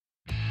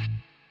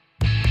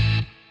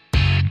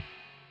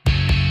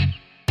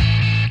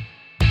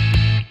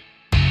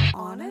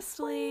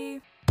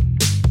Honestly.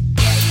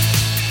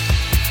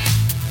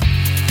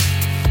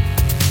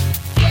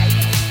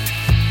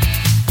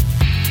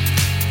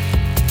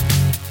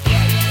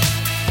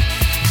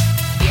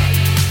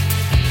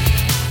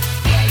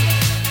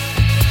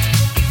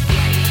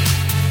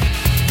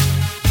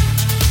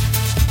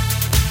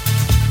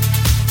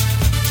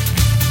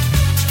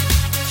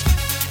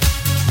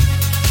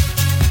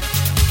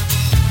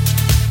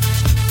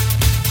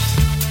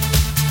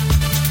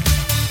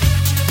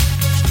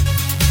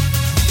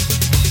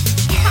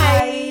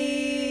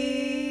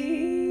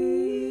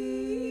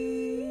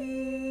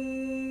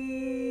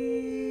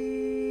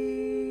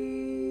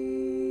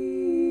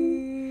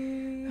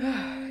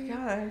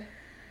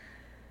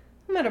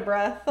 I'm out of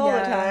breath all the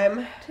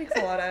time. Takes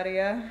a lot out of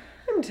you.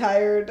 I'm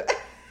tired.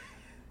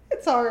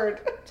 It's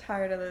hard.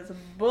 Tired of this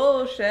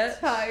bullshit.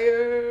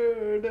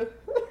 Tired.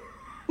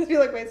 Do you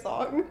like my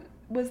song?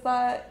 Was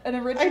that an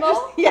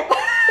original? Yeah.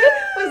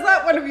 Was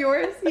that one of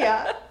yours?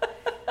 Yeah.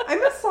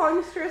 I'm a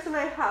songstress and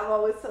I have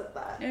always said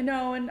that. I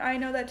know, and I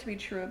know that to be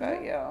true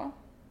about you.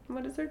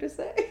 What is there to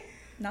say?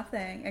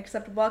 Nothing,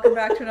 except welcome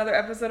back to another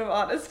episode of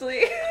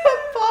Honestly. A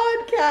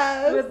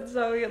podcast. With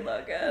Zoe and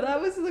Logan. That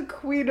was the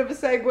queen of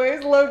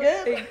segues,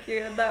 Logan. Thank you,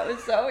 and that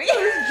was Zoe.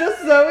 It was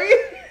just Zoe.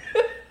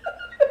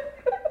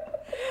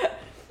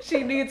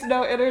 She needs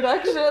no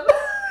introduction.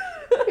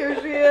 Here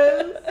she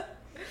is.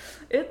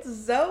 It's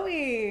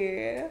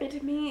Zoe.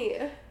 It's me.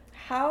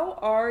 How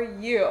are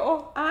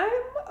you? I'm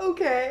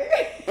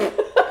okay.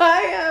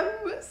 I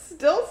am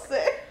still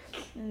sick.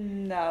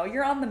 No,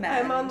 you're on the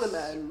mend. I'm on the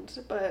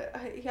mend, but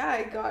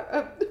I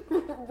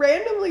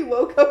randomly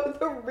woke up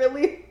with a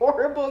really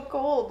horrible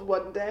cold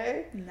one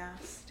day.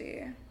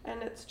 Nasty.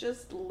 And it's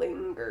just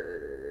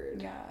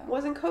lingered. Yeah.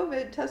 Wasn't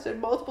COVID, tested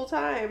multiple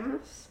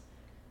times.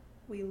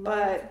 We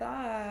love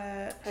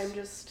that. I'm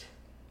just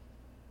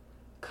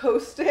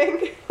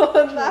coasting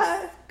on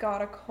that.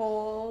 Got a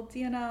cold,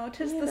 you know.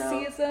 'Tis the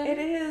season. It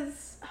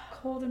is.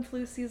 Cold and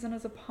flu season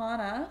is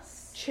upon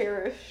us.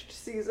 Cherished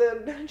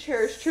season.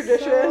 Cherished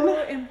tradition.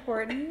 So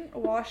important.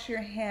 Wash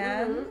your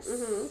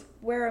hands.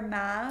 Wear a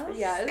mask.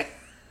 Yes.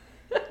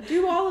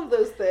 Do all of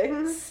those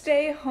things.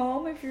 Stay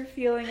home if you're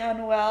feeling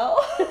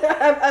unwell.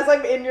 As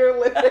I'm in your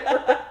living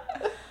room.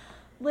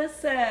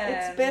 Listen.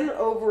 It's been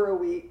over a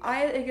week.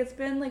 It's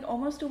been like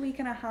almost a week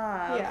and a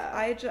half. Yeah.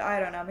 I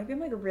don't know. Maybe I'm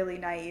like really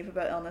naive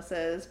about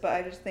illnesses, but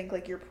I just think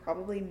like you're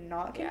probably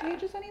not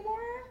contagious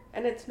anymore.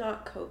 And it's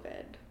not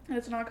COVID. And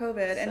it's not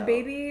COVID. So. And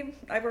baby,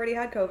 I've already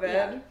had COVID.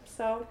 Yeah.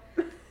 So.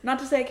 Not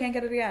to say I can't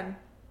get it again.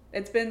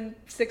 It's been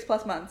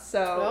 6+ months,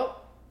 so.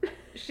 Nope.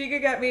 She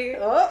could get me.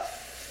 Oh.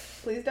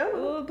 Please don't.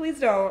 Oh, please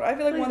don't. I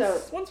feel like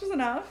Please once was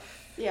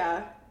enough.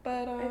 Yeah.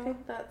 But I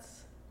think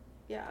that's,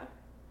 yeah.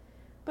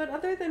 But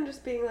other than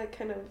just being like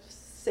kind of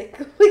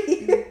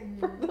sickly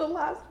for the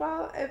last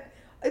while,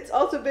 it's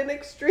also been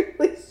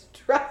extremely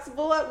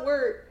stressful at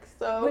work.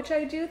 So which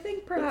I do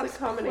think perhaps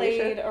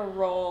played a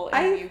role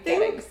in you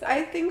getting sick.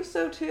 I think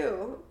so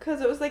too,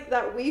 because it was like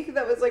that week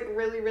that was like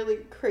really, really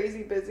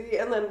crazy busy,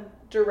 and then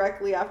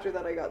directly after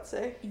that I got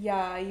sick.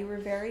 Yeah, you were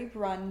very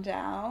run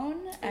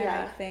down, and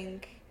I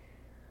think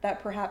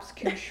that perhaps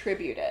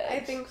contributed. I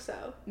think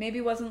so.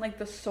 Maybe wasn't like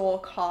the sole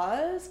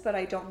cause, but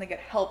I don't think it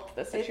helped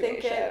the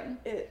situation.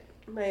 I think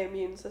my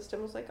immune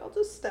system was like, I'll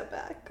just step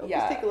back. I'll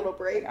just take a little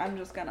break. Like, I'm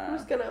just gonna.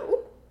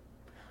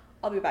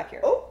 I'll be back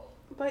here. Oh,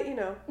 but you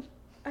know,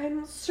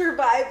 I'm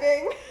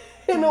surviving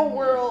in a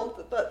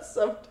world that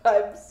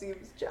sometimes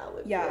seems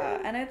challenging. Yeah,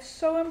 and it's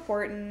so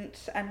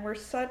important, and we're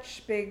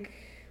such big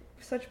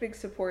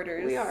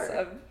supporters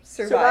of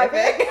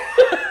surviving.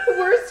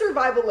 We're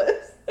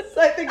survivalists,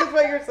 I think is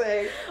what you're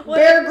saying. What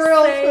Bear I'm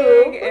Grylls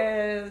saying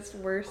is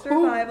we're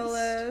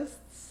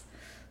survivalists.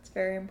 It's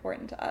very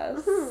important to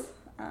us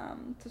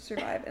to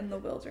survive in the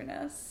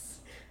wilderness.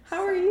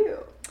 How are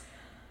you?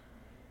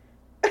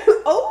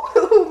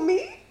 Oh,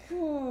 me?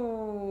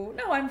 Ooh,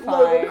 no, I'm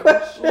fine.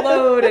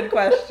 Loaded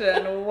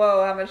question.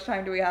 Whoa, how much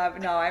time do we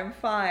have? No, I'm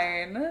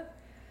fine.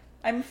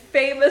 I'm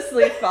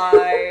famously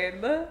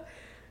fine.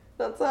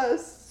 That's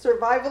us.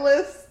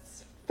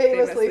 Survivalists,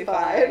 famously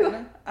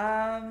fine.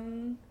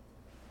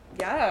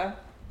 Yeah.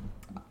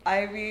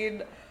 I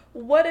mean,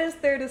 what is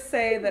there to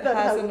say that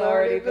hasn't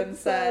already been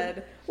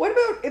said? What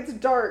about it's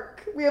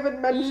dark? We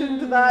haven't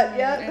mentioned that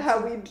yet.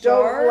 How we dark.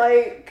 Don't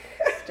like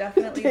it's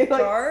definitely daylight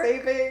dark.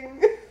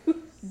 Saving.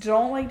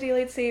 Don't like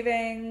daylight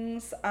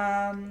savings.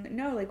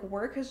 No, like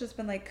work has just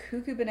been like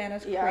cuckoo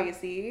bananas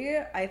crazy.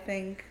 I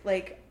think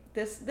like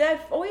I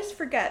always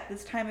forget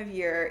this time of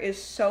year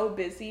is so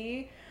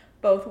busy,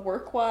 both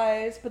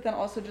work-wise, but then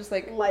also just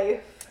like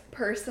life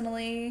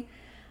personally.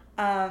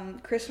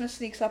 Christmas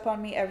sneaks up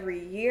on me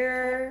every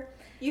year.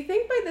 You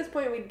think by this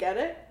point we'd get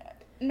it?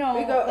 No.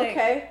 We go, like,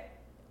 okay.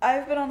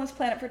 I've been on this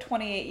planet for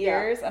 28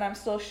 years, and I'm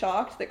still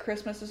shocked that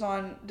Christmas is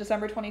on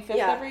December 25th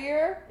every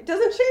year. It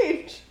doesn't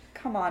change.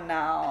 Come on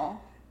now.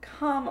 It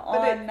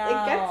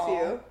gets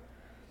you.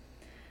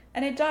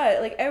 And it does.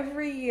 Like,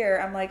 every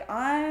year, I'm like,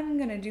 I'm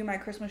going to do my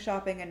Christmas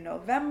shopping in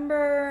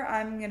November.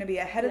 I'm going to be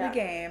ahead of the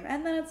game.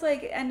 And then it's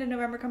like, end of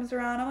November comes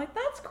around. I'm like,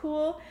 that's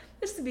cool.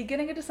 This is the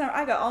beginning of December.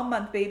 I got all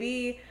month,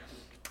 baby.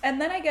 And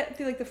then I get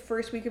through, like, the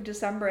first week of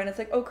December, and it's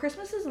like, oh,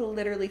 Christmas is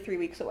literally 3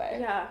 weeks away.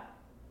 Yeah.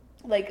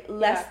 Like,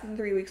 less than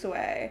 3 weeks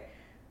away.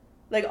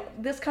 Like,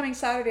 this coming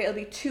Saturday, it'll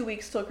be 2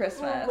 weeks till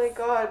Christmas. Oh, my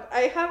God.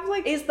 I have,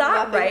 like, is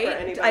that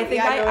right? I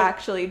think I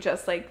actually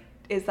just, like,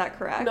 is that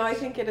correct? No, I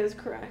think it is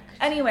correct.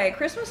 Anyway,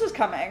 Christmas is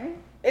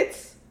coming.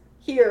 It's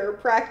here,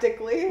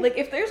 practically. Like,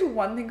 if there's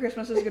one thing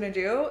Christmas is gonna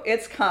do,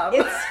 it's come.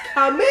 It's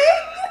coming?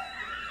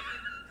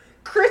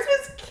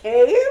 Christmas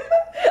came?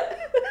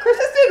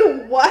 Christmas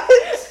did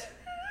what?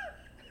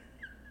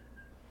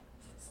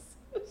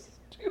 So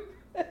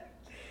stupid.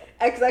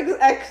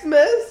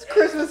 XXXmas,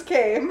 Christmas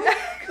came.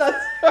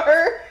 That's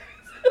her.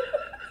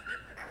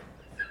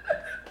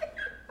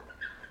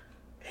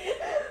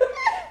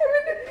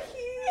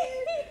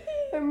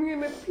 I'm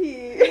gonna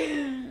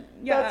pee.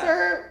 Yeah. That's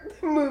our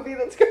movie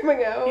that's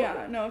coming out.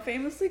 Yeah, no,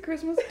 famously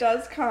Christmas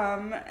does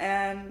come,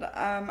 and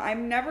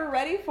I'm never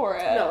ready for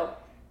it. No.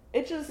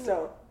 It just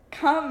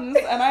comes,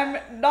 and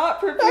I'm not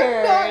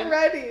prepared. I'm not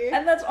ready.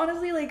 And that's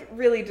honestly, like,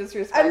 really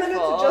disrespectful. And then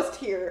it's just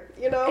here,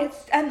 you know?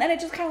 And then it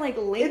just kind of, like,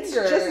 lingers.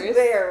 It's just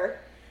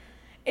there.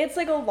 It's,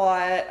 like, a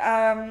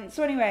lot.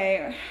 So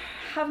anyway,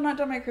 have not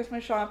done my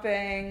Christmas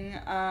shopping.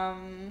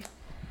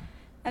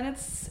 And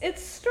it's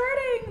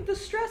starting, the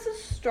stress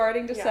is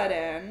starting to set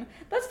in.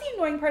 That's the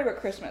annoying part about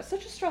Christmas.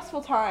 Such a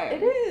stressful time.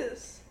 It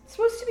is. It's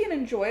supposed to be an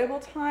enjoyable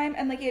time,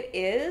 and, like, it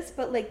is,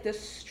 but, like, the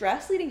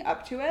stress leading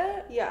up to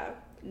it,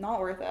 not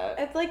worth it.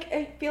 It's, like,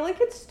 I feel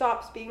like it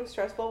stops being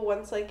stressful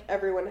once, like,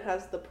 everyone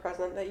has the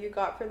present that you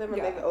got for them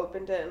and they've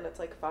opened it and it's,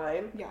 like,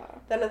 fine. Yeah.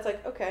 Then it's,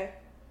 like, okay.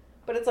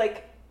 But it's,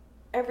 like,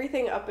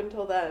 everything up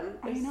until then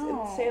is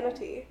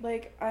insanity.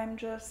 Like, I'm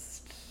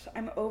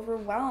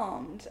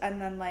overwhelmed,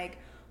 and then, like,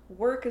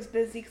 work is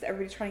busy because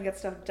everybody's trying to get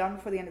stuff done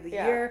before the end of the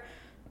year,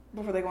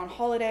 before they go on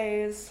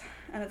holidays,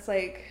 and it's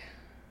like,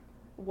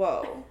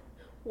 whoa.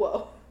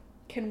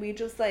 Can we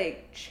just,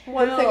 like, chill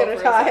one thing at a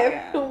time?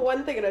 second?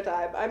 One thing at a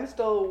time. I'm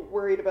still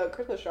worried about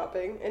Christmas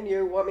shopping, and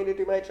you want me to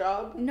do my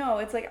job? No,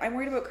 it's like, I'm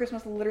worried about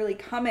Christmas literally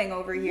coming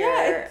over here.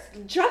 Yeah,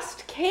 it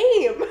just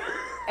came.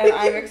 And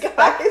I'm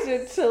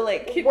expected to,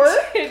 like,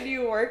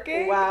 continue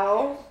working.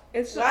 Wow.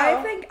 It's just,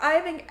 I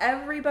think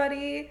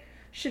everybody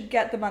should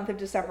get the month of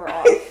December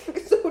off. I think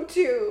so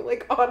too.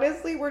 Like,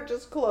 honestly, we're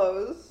just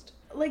closed.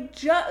 Like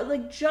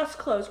just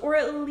closed, or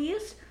at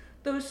least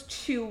those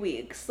 2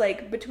 weeks,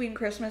 like, between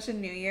Christmas and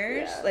New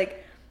Year's.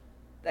 Like,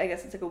 I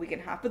guess it's like a week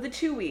and a half, but the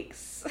 2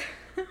 weeks,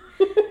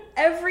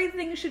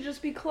 everything should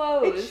just be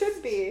closed. It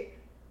should be.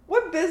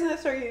 What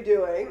business are you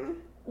doing?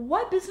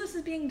 What business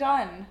is being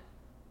done?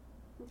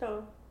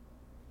 No.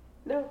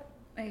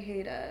 I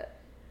hate it.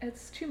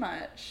 It's too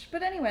much.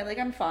 But anyway, like,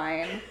 I'm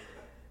fine.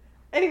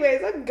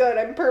 Anyways, I'm good.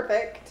 I'm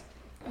perfect.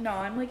 No,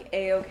 I'm, like,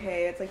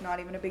 A-okay. It's, like, not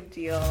even a big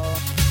deal.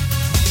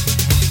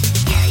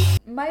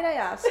 Might I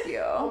ask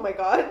you? Oh my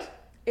God.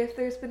 If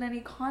there's been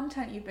any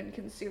content you've been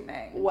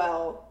consuming?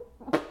 Well,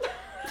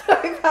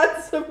 I've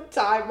had some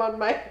time on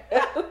my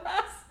hands.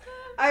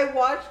 I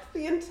watched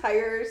the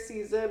entire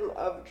season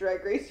of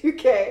Drag Race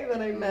UK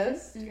that I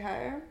missed.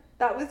 Okay.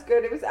 That was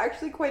good. It was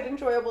actually quite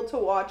enjoyable to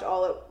watch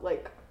all at,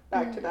 like,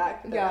 back to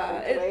back. Yeah,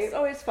 it's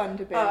always fun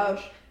to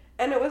binge.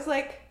 And it was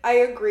like, I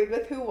agreed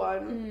with who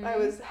won. I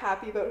was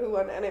happy about who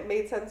won, and it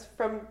made sense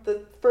from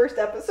the first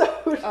episode.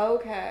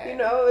 Okay. You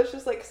know, it was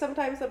just like,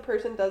 sometimes a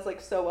person does, like,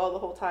 so well the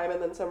whole time,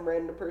 and then some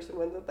random person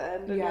wins at the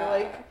end, and you're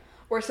like...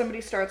 Or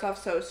somebody starts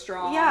off so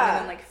strong, and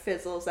then, like,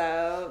 fizzles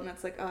out, and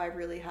it's like, oh, I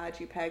really had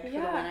you pegged for the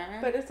winner.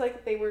 But it's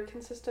like, they were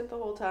consistent the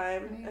whole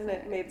time, and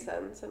it made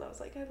sense, and I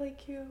was like, I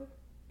like you.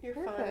 You're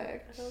fun.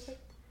 And I was like...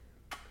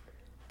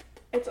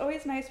 It's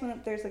always nice when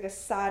there's, like, a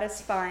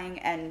satisfying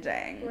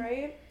ending.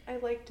 Right? I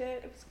liked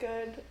it. It was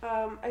good.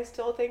 I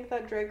still think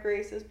that Drag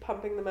Race is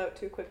pumping them out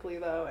too quickly,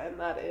 though, and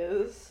that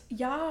is...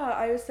 Yeah,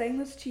 I was saying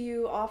this to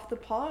you off the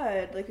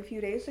pod, like, a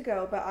few days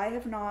ago, but I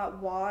have not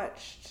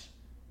watched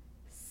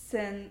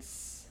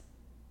since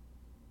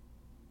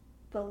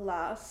the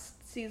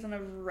last season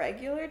of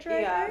regular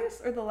Drag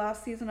Race, or the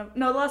last season of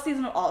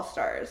All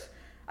Stars.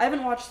 I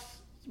haven't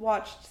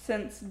watched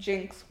since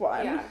Jinx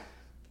won. Yeah.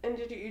 And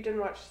you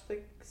didn't watch the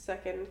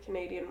second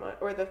Canadian one,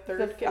 or the third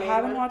Canadian one? I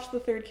haven't watched the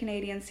third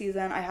Canadian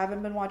season. I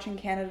haven't been watching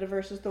Canada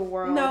versus the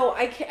World. No,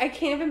 I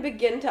can't even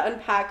begin to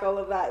unpack all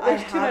of that.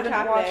 There's too much happening. I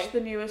haven't watched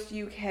the newest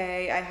UK.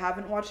 I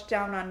haven't watched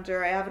Down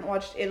Under. I haven't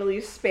watched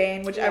Italy,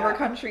 Spain, whichever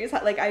countries.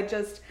 Like,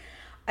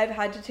 I've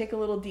had to take a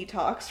little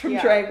detox from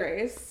Drag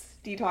Race.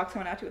 Detox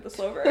coming at you with the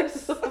slow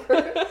verse.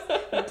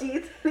 D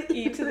to the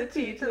E to the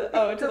T to the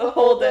O to the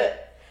hold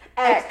it.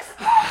 X.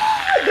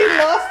 They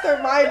lost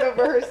their mind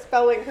over her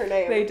spelling her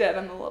name. They did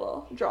in the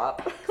little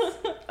drop.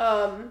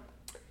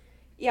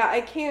 Yeah,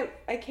 I can't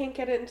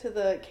get into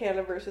the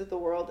Canada versus the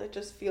World. It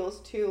just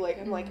feels too,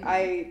 like, I'm like,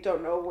 I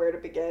don't know where to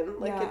begin.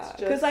 Like, it's just...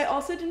 Because I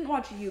also didn't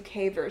watch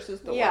UK versus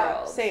the World.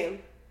 Yeah, same.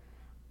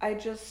 I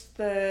just,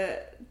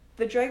 the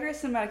the Drag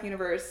Race cinematic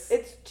universe.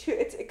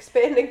 It's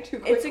expanding too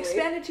quickly. It's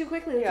expanded too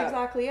quickly. That's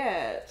exactly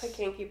it. I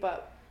can't keep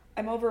up.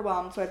 I'm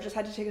overwhelmed, so I've just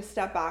had to take a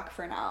step back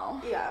for now.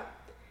 Yeah.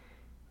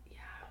 Yeah.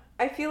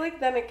 I feel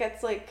like then it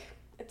gets like,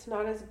 it's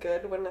not as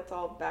good when it's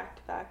all back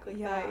to back like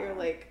that. You're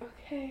like,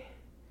 okay.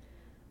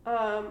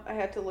 I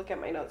had to look at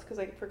my notes because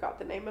I forgot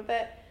the name of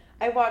it.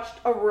 I watched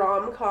a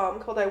rom-com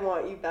called I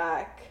Want You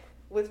Back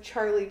with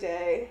Charlie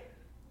Day.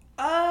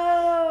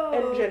 Oh!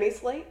 And Jenny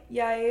Slate.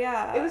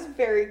 Yeah. It was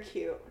very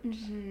cute.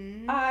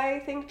 Mm-hmm.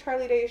 I think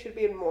Charlie Day should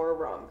be in more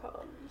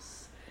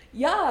rom-coms.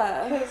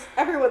 Yeah. Because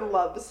everyone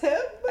loves him.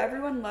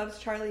 Everyone loves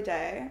Charlie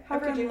Day. How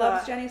could you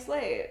loves not? Jenny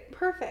Slate.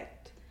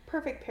 Perfect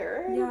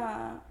pairing.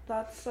 Yeah,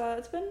 that's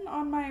it's been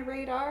on my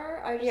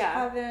radar. I just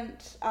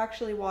haven't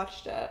actually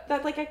watched it.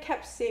 That like I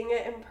kept seeing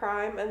it in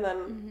Prime, and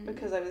then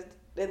because I was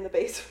in the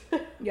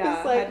basement, I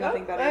was like, had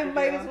nothing better I to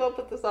might do. as well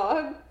put this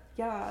on.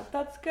 Yeah,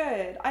 that's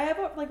good. I have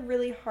a like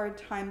really hard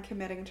time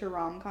committing to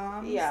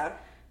rom-coms. Yeah,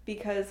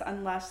 because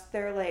unless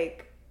they're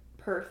like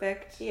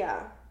perfect,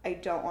 I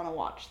don't want to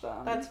watch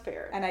them. That's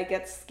fair. And I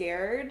get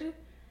scared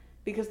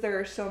because there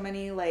are so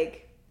many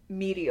like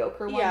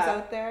mediocre ones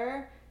out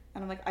there.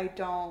 And I'm like, I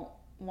don't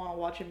want to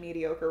watch a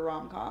mediocre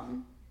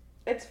rom-com.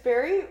 It's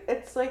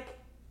like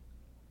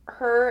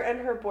her and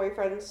her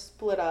boyfriend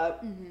split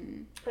up,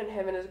 mm-hmm. and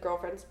him and his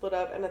girlfriend split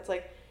up, and it's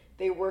like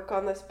they work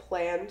on this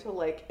plan to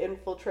like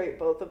infiltrate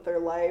both of their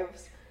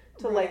lives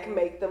to like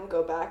make them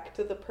go back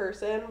to the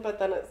person, but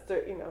then it's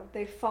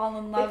they fall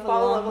in love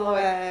along the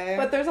way.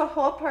 But there's a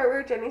whole part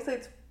where Jenny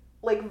Slate's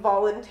like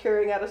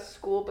volunteering at a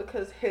school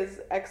because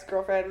his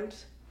ex-girlfriend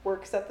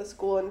works at the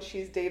school and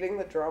she's dating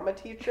the drama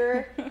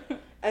teacher.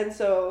 And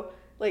so,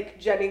 like,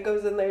 Jenny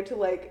goes in there to,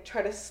 like,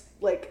 try to,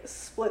 like,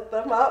 split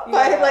them up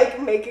by,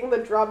 like, making the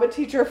drama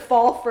teacher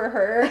fall for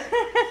her.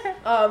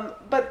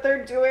 But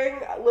they're doing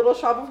Little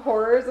Shop of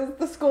Horrors as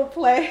the school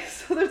play.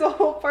 So there's a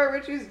whole part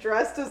where she's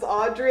dressed as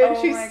Audrey and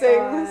she sings.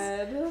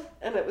 God.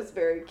 And it was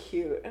very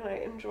cute, and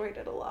I enjoyed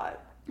it a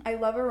lot. I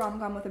love a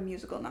rom-com with a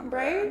musical number.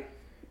 Right?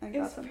 I think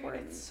that's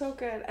important. It's so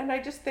good. And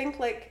I just think,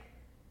 like,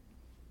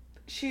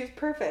 she's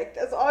perfect.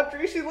 As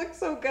Audrey, she looks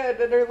so good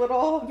in her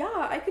little...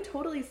 Yeah, I could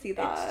totally see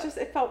that. It's just,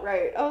 it felt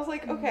right. I was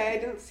like, okay, I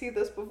didn't see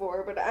this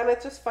before. And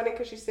it's just funny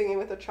because she's singing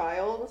with a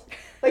child.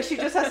 Like, she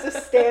just has to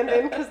stand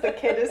in because the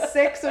kid is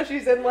sick, so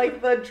she's in,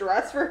 like, the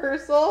dress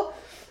rehearsal.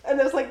 And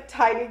this, like,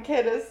 tiny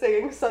kid is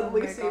singing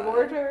Suddenly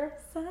Seymour to her.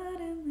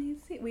 Suddenly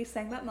Seymour. We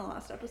sang that in the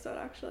last episode,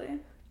 actually.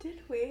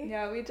 Did we?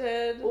 Yeah, we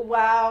did.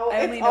 Wow.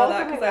 I only know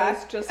that because I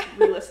was just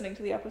re-listening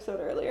to the episode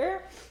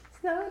earlier.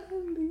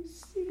 Suddenly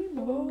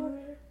Seymour.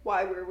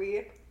 Why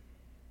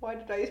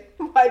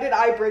did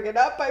I bring it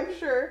up? I'm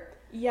sure.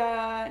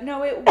 Yeah,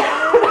 no, it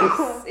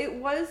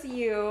was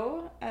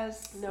you,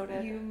 as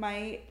noted. You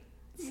might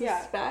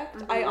suspect.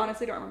 Mm-hmm. I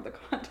honestly don't remember the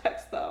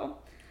context though.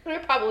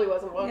 It probably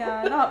wasn't one.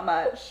 Yeah, not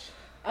much.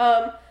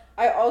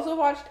 I also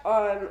watched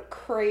on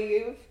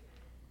Crave.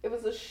 It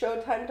was a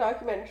Showtime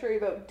documentary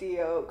about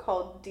Dio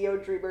called Dio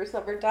Dreamers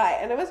Never Die,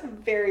 and it was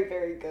very,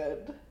 very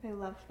good. I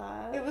love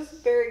that. It was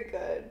very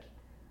good.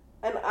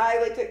 And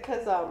I liked it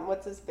because,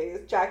 what's his face?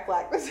 Jack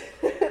Black was in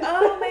it.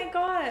 Oh my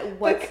god.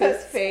 What's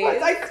his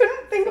face? I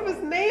couldn't think of his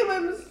name.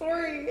 I'm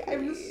sorry.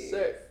 I'm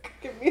sick.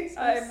 Give me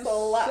some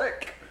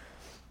slack.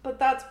 But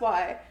that's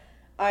why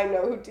I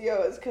know who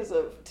Dio is, because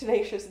of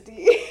Tenacious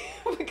D.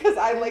 Because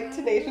I liked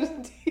Tenacious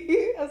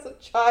D as a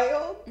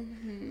child.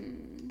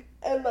 Mm-hmm.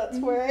 And that's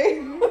where I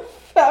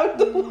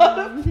found a lot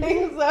of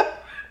things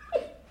out.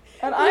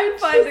 And I'm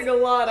finding a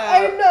lot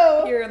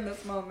out here in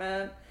this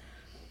moment.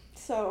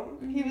 So,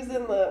 he was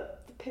in the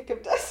Pick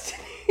of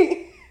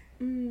Destiny.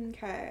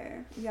 Okay.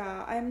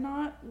 Yeah, I'm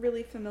not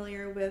really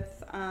familiar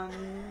with,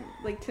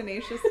 like,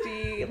 Tenacious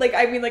D. Like,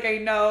 I mean, like, I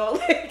know,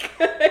 like,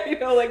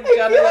 generally.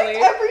 I feel like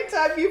every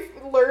time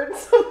you've learned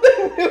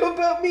something new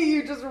about me,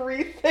 you just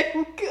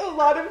rethink a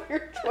lot of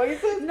your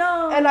choices.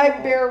 No. And I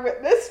bear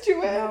witness to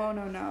it.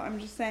 No. I'm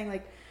just saying,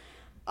 like,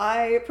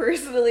 I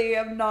personally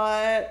am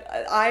not,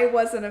 I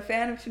wasn't a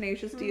fan of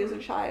Tenacious D as a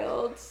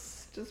child.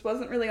 Just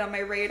wasn't really on my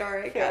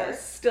radar, I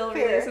guess. Still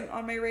really isn't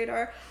on my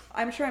radar.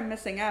 I'm sure I'm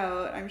missing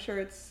out. I'm sure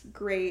it's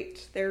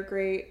great. They're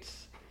great.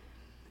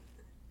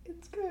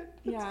 It's good.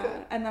 It's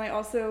good. And then I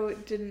also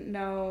didn't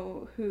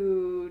know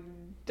who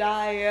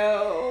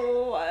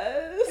Dio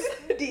was.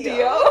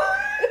 Dio?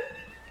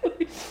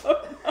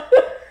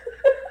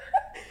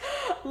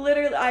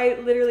 I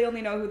literally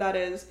only know who that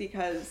is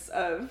because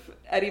of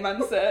Eddie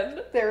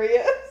Munson. There he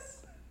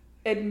is.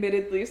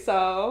 Admittedly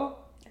so.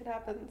 It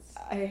happens.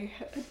 I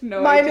had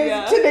no Mine idea.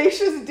 Mine is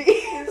Tenacious D,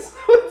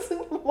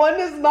 so one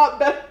is not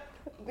better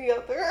than the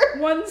other.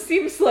 One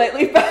seems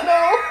slightly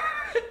better.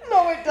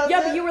 No, it doesn't.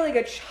 Yeah, but you were like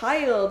a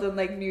child and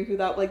like knew who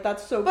that, like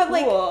that's so but, cool.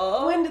 But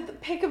like, when did the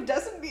Pick of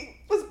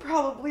Destiny was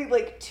probably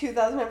like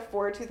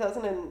 2004,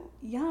 2000 and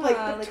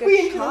like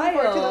between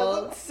 2004 and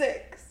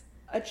 2006.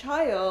 A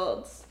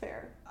child.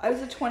 Fair. I was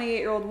a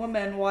 28-year-old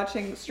woman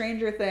watching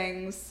Stranger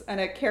Things, and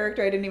a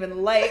character I didn't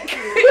even like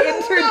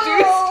introduced.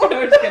 No,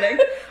 I'm just kidding.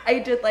 I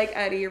did like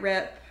Eddie.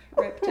 Rip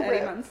to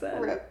Eddie Munson.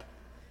 Rip.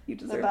 You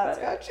deserve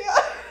better. Gotcha.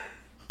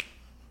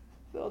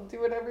 They'll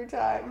do it every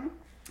time.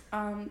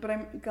 But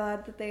I'm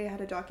glad that they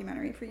had a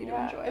documentary for you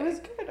to enjoy. It was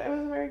good. It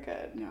was very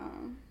good. Yeah.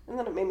 And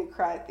then it made me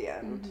cry at the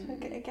end.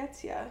 It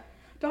gets ya.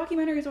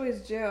 Documentaries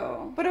always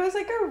do. But it was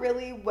like a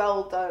really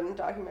well done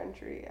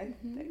documentary.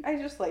 I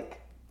just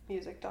like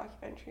music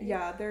documentaries.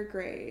 Yeah, they're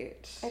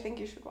great. I think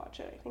you should watch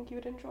it. I think you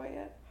would enjoy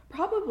it.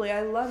 Probably.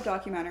 I love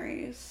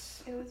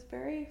documentaries. It was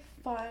very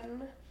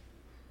fun.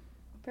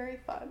 Very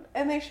fun.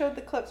 And they showed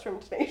the clips from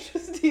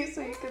Tenacious D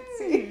so you could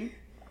see.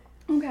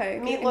 Okay.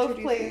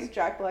 Meatloaf plays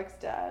Jack Black's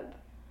dad.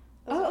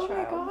 Oh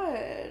my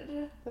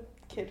god. The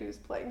kid who's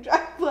playing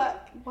Jack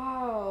Black.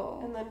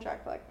 Wow. And then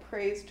Jack Black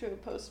prays to a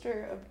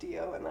poster of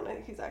Dio, and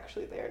then he's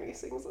actually there and he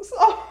sings a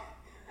song.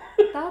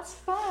 That's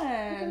fun.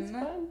 That's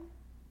fun.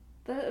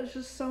 That is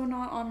just so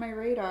not on my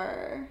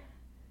radar.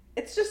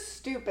 It's just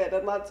stupid,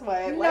 and that's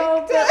why I liked it.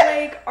 No, but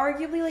like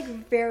arguably like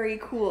very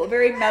cool,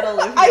 very metal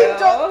of you. I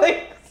don't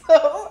think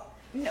so.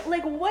 No,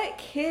 like what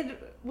kid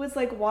was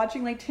like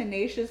watching like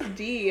Tenacious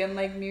D and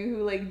like knew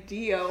who like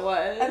Dio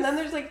was? And then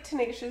there's like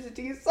Tenacious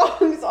D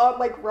songs on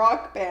like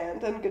Rock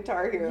Band and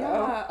Guitar Hero.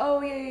 Yeah.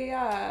 Oh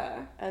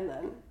yeah. And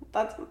then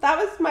that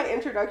was my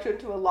introduction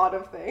to a lot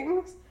of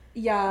things.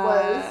 Yeah.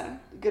 Was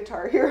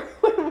Guitar Hero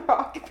and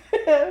Rock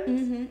Band.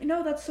 Mm-hmm.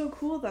 No, that's so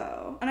cool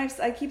though. And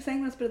I keep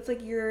saying this, but it's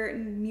like your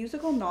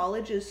musical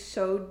knowledge is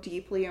so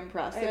deeply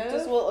impressive. I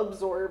just will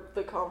absorb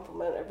the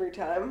compliment every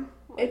time.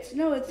 It's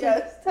yes,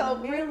 like tell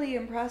me. Really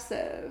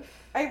impressive.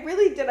 I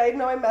really did. I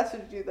know I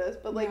messaged you this,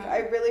 but like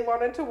I really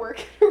wanted to work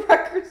at a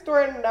record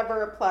store and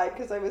never applied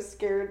because I was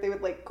scared they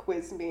would like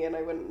quiz me and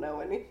I wouldn't know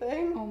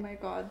anything. Oh my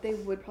god, they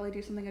would probably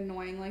do something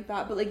annoying like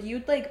that, but like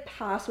you'd like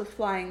pass with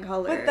flying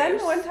colors. But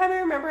then one time I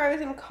remember I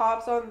was in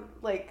Cops on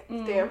like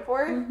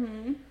Stanford,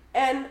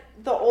 and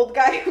the old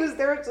guy who was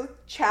there was just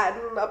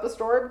chatting up a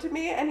storm to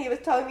me, and he was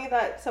telling me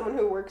that someone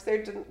who works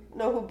there didn't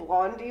know who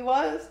Blondie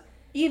was.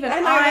 Even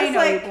and I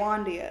know who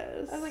Blondie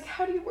is. I was like,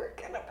 how do you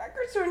work in a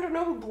record store and don't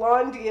know who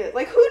Blondie is?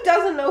 Like, who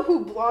doesn't know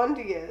who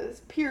Blondie is?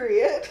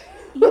 Period.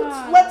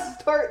 Yeah. Let's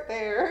start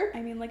there.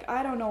 I mean, like,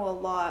 I don't know a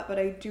lot, but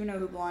I do know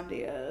who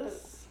Blondie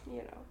is.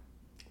 You know.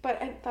 But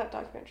that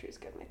documentary is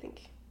good, and I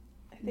think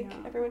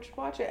everyone should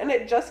watch it. And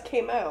it just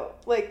came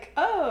out, like,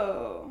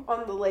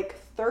 on the, like,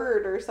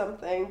 3rd or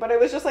something. But it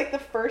was just, like, the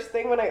first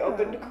thing when I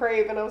opened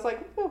Crave, and I was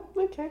like, oh,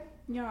 okay.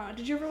 Yeah.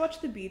 Did you ever watch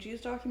the Bee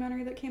Gees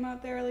documentary that came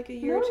out there, like, a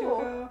year or two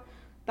ago?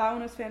 That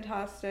one was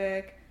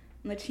fantastic.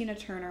 And the Tina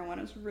Turner one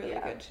is really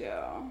good, too.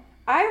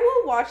 I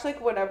will watch, like,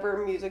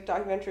 whatever music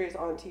documentary is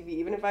on TV,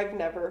 even if I've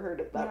never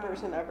heard of that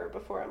person ever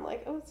before. I'm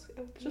like, it's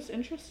just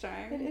interesting.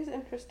 It is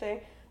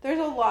interesting. There's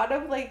a lot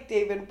of, like,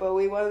 David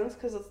Bowie ones,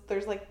 because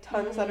there's, like,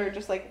 tons that are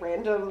just, like,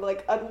 random,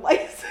 like,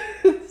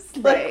 unlicensed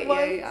ones.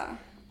 Yeah.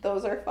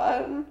 Those are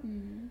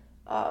fun.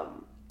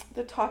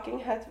 The Talking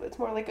Heads, it's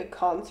more like a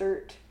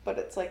concert, but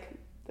it's, like,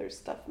 there's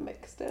stuff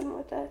mixed in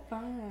with it.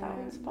 Fun. That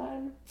one's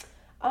fun.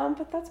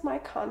 But that's my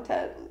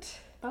content.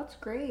 That's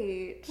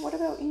great. What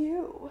about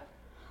you?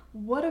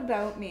 What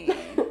about me?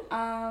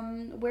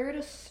 Where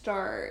to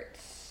start?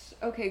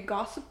 Okay,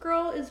 Gossip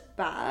Girl is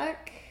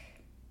back.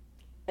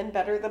 And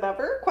better than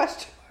ever?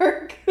 Question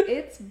mark.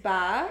 It's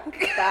back.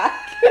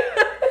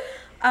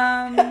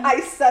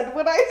 I said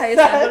what I said.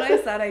 I said what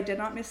I said. I did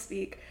not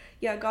misspeak.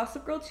 Yeah,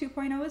 Gossip Girl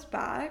 2.0 is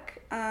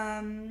back.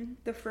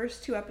 The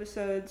first 2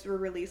 episodes were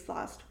released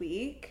last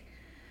week.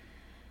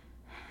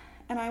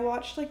 And I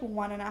watched like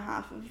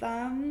 1.5 of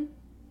them.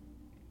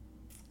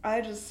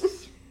 I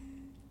just...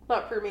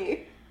 Not for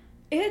me.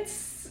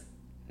 It's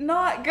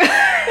not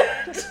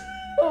good.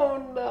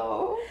 Oh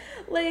no.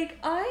 Like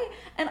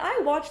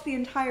I watched the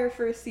entire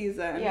first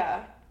season.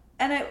 Yeah.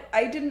 And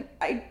I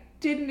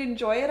didn't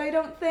enjoy it, I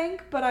don't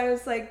think, but I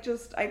was like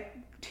I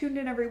tuned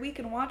in every week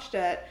and watched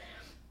it.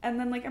 And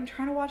then like I'm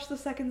trying to watch the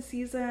second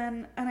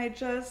season and I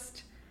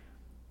just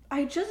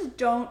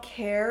don't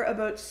care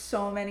about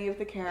so many of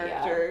the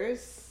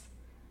characters.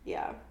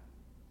 Yeah.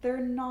 They're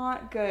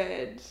not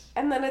good.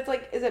 And then it's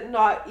like, is it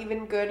not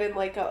even good in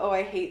like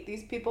I hate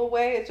these people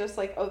way? It's just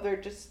like,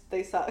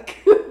 they suck.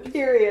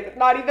 Period.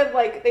 Not even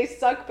like they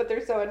suck, but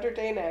they're so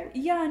entertaining.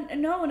 Yeah,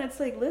 no, and it's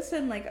like,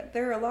 listen, like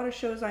there are a lot of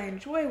shows I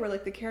enjoy where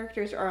like the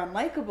characters are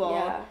unlikable.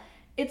 Yeah.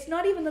 It's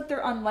not even that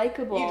they're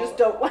unlikable. You just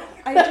don't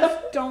like them. I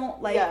just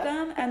don't like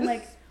them, and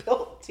like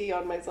spill tea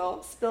on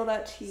myself. Spill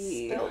that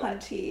tea. Spill that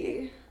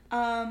tea.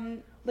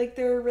 Like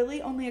there are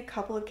really only a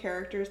couple of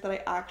characters that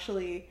I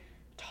actually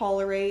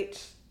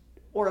tolerate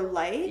or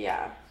like.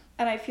 Yeah.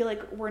 And I feel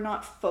like we're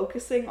not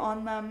focusing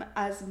on them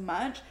as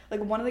much.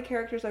 Like one of the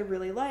characters I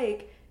really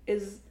like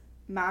is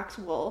Max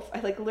Wolf. I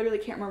like literally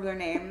can't remember their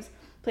names.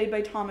 Played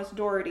by Thomas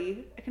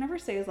Doherty. I can never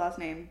say his last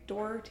name.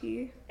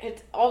 Doherty.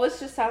 It always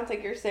just sounds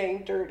like you're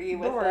saying dirty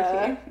with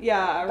Doherty.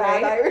 Yeah,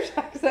 bad Irish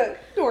accent.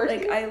 Doherty.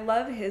 Like I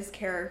love his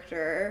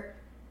character,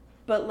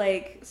 but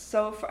like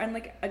so far, and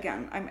like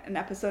again, I'm an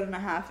episode and a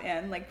half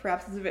in. Like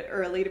perhaps it's a bit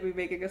early to be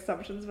making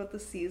assumptions about the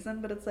season,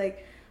 but it's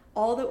like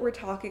all that we're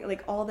talking,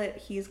 like, all that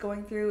he's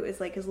going through is,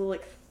 like, his little,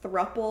 like,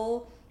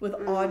 throuple with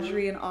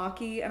Audrey and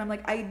Aki, and I'm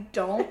like, I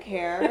don't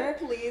care.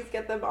 Please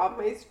get them off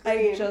my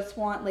screen. I just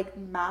want, like,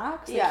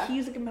 Max. Like,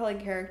 he's a compelling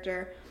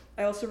character.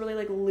 I also really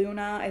like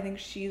Luna. I think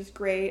she's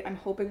great. I'm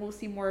hoping we'll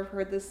see more of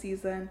her this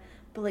season.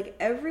 But, like,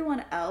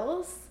 everyone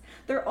else,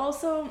 they're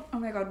also, oh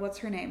my god, what's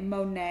her name?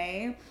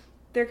 Monet.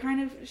 They're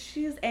kind of,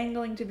 she's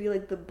angling to be,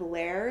 like, the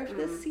Blair of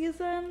this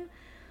season.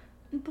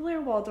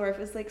 Blair Waldorf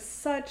is, like,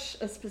 such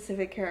a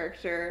specific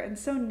character and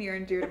so near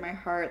and dear to my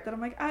heart that I'm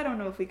like, I don't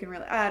know if we can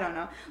really, I don't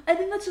know. I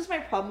think that's just my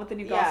problem with the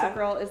new Gossip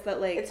Girl is that,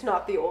 like, it's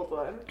not the old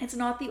one. It's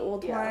not the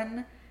old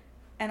one,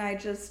 and I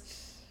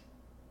just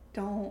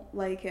don't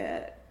like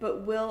it.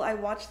 But will I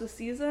watch the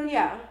season?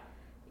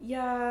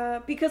 Yeah,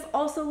 because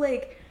also,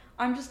 like,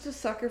 I'm just a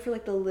sucker for,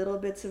 like, the little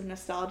bits of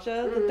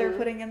nostalgia that they're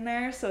putting in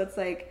there. So it's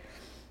like,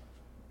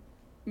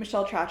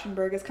 Michelle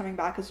Trachtenberg is coming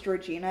back as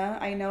Georgina,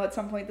 I know, at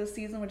some point this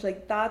season, which,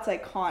 like, that's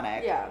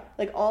iconic. Yeah.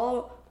 Like,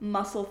 I'll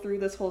muscle through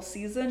this whole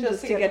season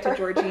just to get to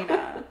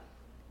Georgina.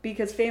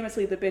 Because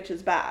famously, the bitch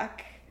is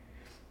back.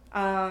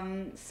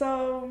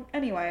 So,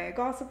 anyway,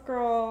 Gossip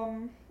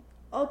Girl,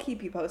 I'll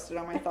keep you posted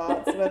on my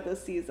thoughts about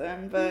this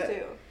season. But Me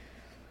too.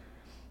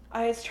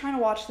 I was trying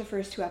to watch the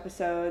first 2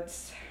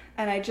 episodes,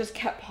 and I just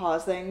kept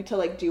pausing to,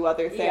 like, do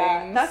other things.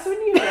 Yeah, that's when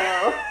you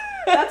know.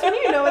 That's when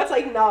you know it's,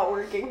 like, not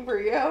working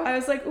for you. I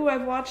was like, ooh,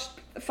 I've watched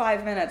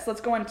 5 minutes. Let's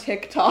go on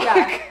TikTok.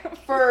 Yeah,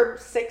 for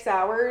 6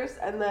 hours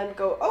and then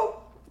go,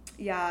 oh.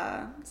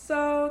 Yeah,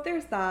 so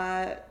there's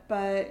that.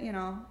 But, you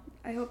know,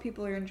 I hope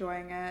people are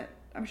enjoying it.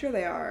 I'm sure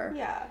they are.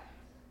 Yeah.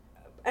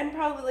 And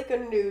probably, like, a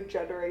new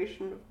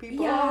generation of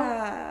people.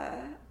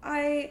 Yeah.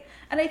 I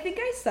think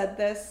I said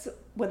this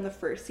when the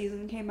first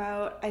season came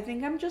out. I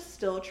think I'm just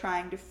still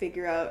trying to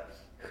figure out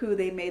who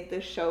they made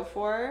this show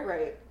for.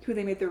 Right. Who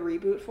they made the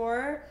reboot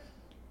for.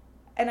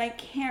 And I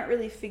can't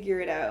really figure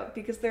it out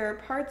because there are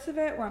parts of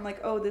it where I'm like,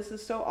 oh, this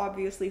is so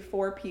obviously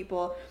for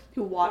people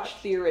who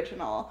watched the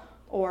original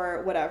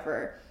or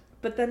whatever.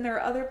 But then there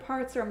are other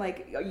parts where I'm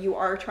like, you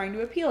are trying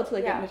to appeal to,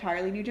 like, an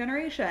entirely new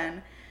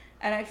generation.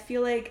 And I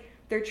feel like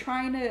they're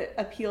trying to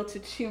appeal to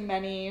too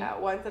many at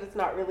once, and it's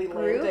not really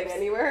groups. landing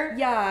anywhere.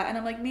 Yeah, and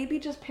I'm like, maybe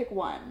just pick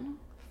one.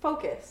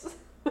 Focus.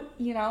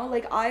 You know,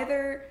 like,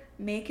 either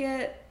make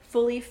it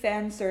fully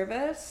fan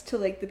service to,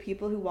 like, the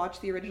people who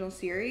watch the original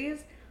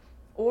series,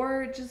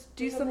 or just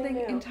do something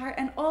entire.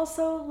 And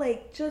also,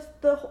 like, just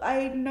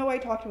I know I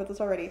talked about this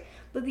already,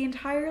 but the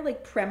entire,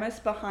 like, premise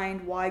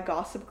behind why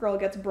Gossip Girl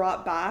gets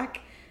brought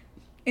back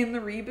in the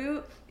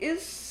reboot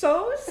is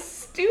so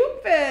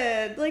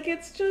stupid. Like,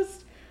 it's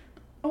just,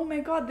 oh my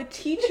god, the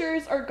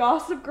teachers are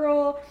Gossip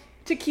Girl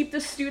to keep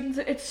the students.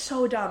 It's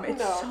so dumb.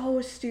 It's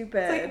so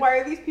stupid. It's like, why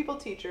are these people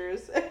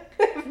teachers?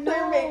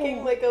 They're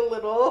making, like, a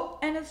little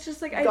and it's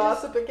just like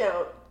gossip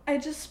account. I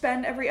just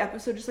spend every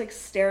episode just, like,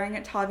 staring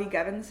at Tavi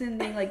Gevinson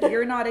being like,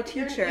 you're not a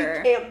teacher.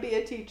 You can't be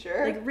a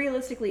teacher. Like,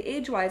 realistically,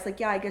 age-wise, like,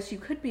 yeah, I guess you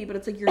could be, but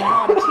it's like, you're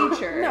not a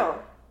teacher. No.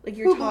 Like,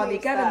 you're Tavi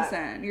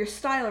Gevinson. You're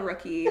style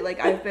rookie.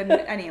 Like, I've been,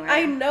 anyway.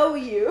 I know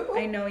you.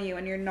 I know you,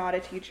 and you're not a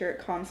teacher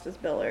at Constance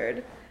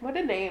Billard. What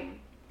a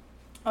name.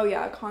 Oh,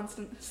 yeah,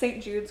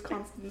 St. Jude's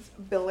Constance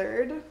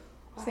Billard.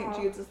 St.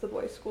 Jude's is the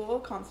boys' school.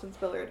 Constance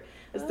Billard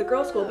is the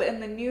girls' school. But in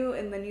the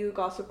new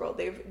Gossip Girl,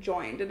 they've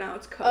joined, and now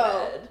it's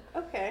co-ed. Oh,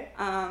 okay.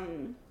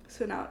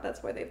 So now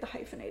that's why they have the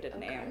hyphenated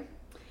name.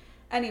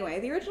 Anyway,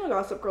 the original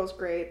Gossip Girl's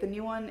great. The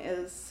new one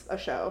is a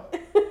show.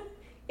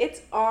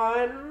 It's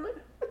on.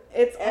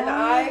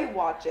 I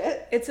watch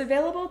it. It's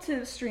available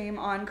to stream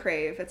on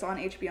Crave. It's on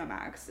HBO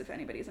Max if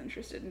anybody's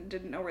interested and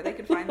didn't know where they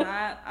could find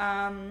that.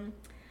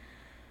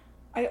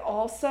 I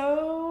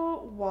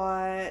also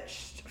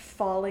watched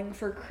Falling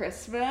for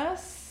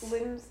Christmas.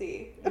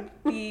 Lindsay.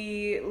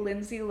 The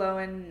Lindsay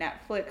Lohan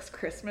Netflix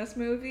Christmas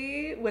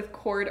movie with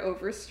Cord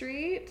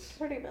Overstreet.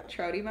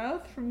 Trouty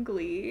Mouth from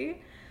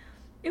Glee.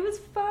 It was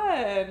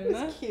fun. It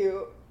was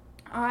cute.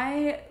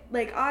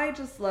 I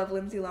just love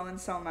Lindsay Lohan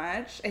so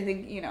much. I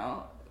think, you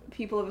know,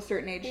 people of a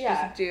certain age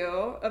just do.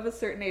 Of a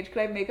certain age.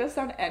 Could I make us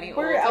sound any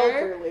older? We're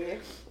elderly.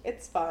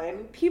 It's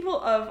fine.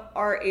 People of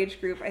our age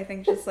group, I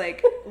think, just,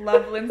 like,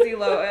 love Lindsay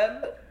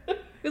Lohan.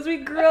 Because we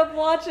grew up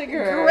watching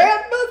her.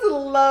 Grandmas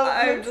love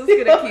I'm just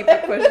going to keep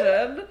it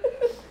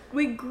pushing.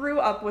 We grew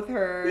up with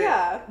her.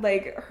 Yeah.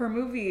 Like, her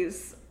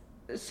movies,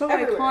 so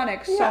everywhere.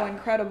 Iconic, so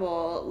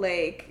incredible.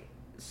 Like,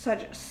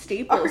 such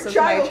staples of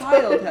my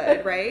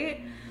childhood,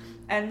 right?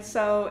 And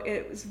so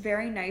it was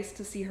very nice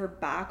to see her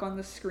back on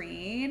the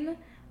screen.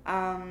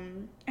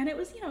 And it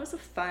was, you know, it was a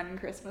fun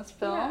Christmas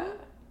film. Yeah.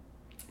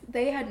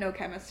 They had no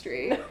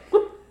chemistry.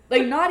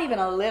 Like, not even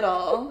a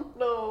little.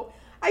 No.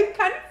 I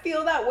kind of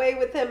feel that way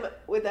with him,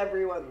 with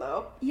everyone,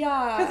 though.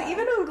 Yeah. Because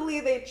even on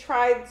Glee, they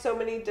tried so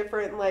many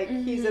different, like,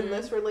 he's in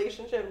this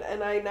relationship,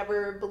 and I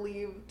never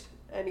believed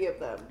any of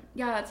them.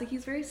 Yeah, it's like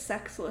he's very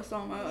sexless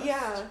almost.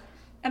 Yeah.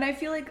 And I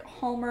feel like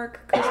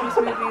Hallmark Christmas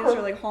movies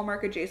or, like,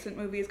 Hallmark adjacent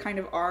movies kind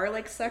of are,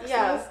 like, sexless.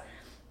 Yeah.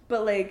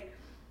 But, like,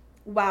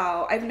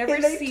 wow, I've never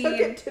they took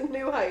it to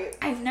new heights.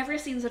 I've never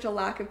seen such a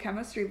lack of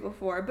chemistry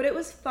before, but it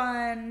was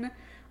fun.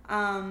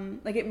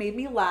 Like, it made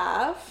me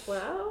laugh.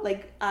 Wow.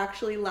 Like,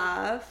 actually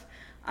laugh.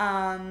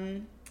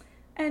 And,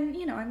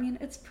 you know, I mean,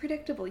 it's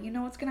predictable. You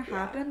know what's going to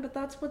happen, but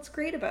that's what's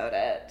great about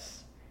it.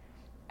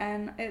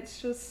 And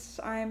it's just,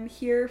 I'm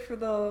here for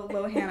the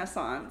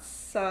Lohanessance,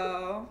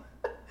 so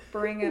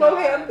bring it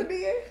on.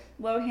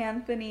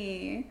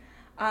 Lohanthony.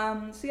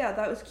 So yeah,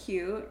 that was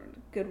cute.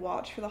 Good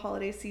watch for the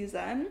holiday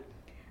season.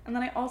 And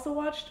then I also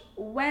watched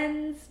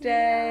Wednesday.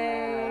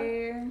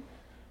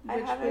 Yeah. I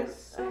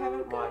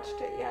haven't watched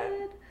it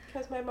yet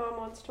because my mom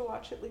wants to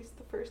watch at least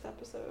the first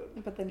episode.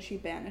 But then she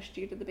banished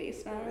you to the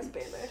basement. I was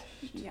banished.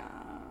 Yeah.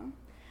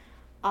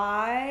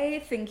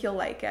 I think you'll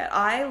like it.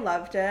 I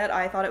loved it.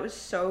 I thought it was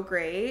so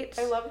great.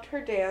 I loved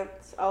her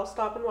dance. I'll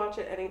stop and watch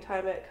it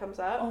anytime it comes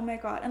up. Oh my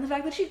god. And the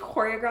fact that she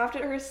choreographed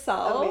it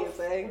herself.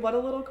 Amazing. What a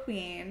little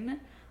queen.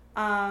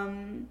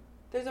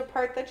 There's a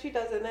part that she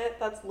does in it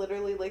that's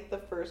literally like the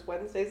first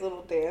Wednesday's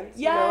little dance.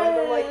 Yes. You know? And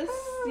they're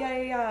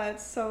like, Yeah.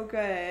 It's so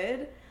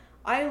good.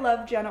 I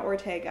love Jenna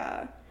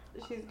Ortega.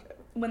 She's good.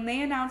 When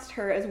they announced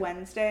her as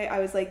Wednesday, I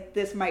was like,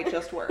 this might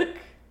just work.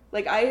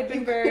 Like, I had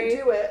been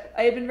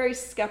very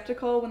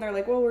skeptical when they're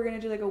like, well, we're going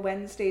to do, like, a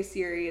Wednesday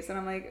series. And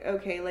I'm like,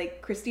 okay,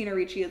 like, Christina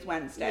Ricci is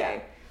Wednesday.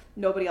 Yeah.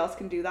 Nobody else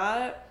can do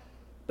that.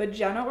 But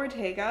Jenna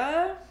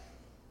Ortega,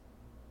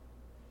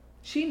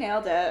 she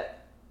nailed it.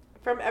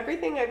 From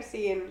everything I've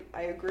seen,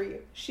 I agree.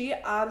 She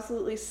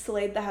absolutely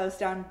slayed the house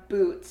down.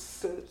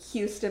 Boots.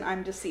 Houston,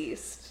 I'm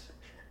deceased.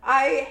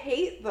 I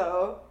hate,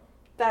 though,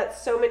 that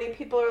so many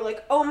people are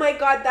like, oh my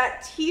god,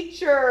 that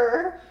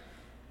teacher...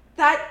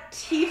 That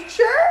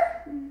teacher?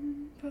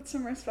 Put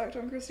some respect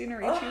on Christina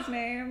Ricci's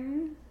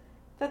name.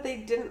 That they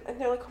didn't, and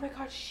they're like, oh my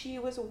god, she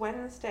was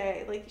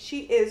Wednesday. Like,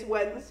 she is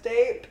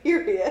Wednesday,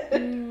 period. Oh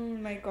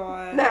my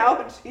god.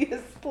 Now she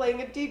is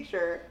playing a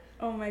teacher.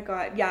 Oh my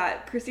god. Yeah,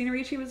 Christina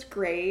Ricci was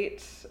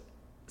great.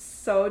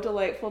 So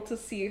delightful to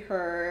see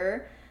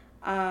her.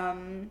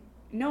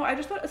 No, I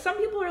just thought, some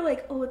people are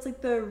like, oh, it's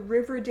like the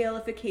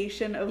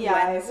Riverdale-ification of Wednesday. Yeah,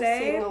 I was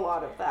seeing a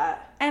lot of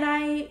that. And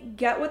I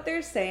get what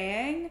they're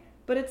saying,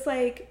 but it's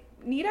like,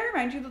 need I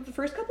remind you that the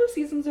first couple of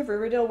seasons of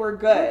Riverdale were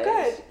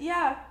good.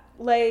 Yeah.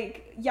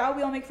 Like, yeah,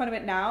 we all make fun of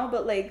it now,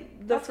 but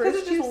like, the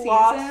first two seasons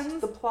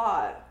lost the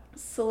plot.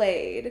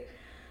 Slayed.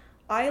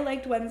 I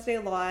liked Wednesday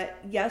a lot.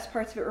 Yes,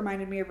 parts of it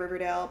reminded me of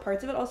Riverdale.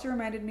 Parts of it also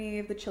reminded me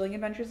of The Chilling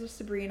Adventures of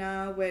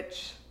Sabrina,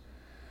 which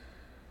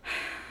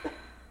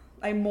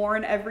I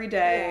mourn every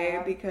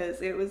day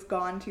because it was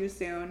gone too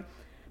soon.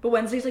 But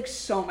Wednesday's like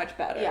so much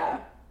better. Yeah.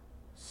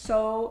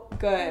 So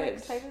good. I'm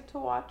excited to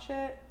watch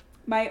it.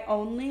 My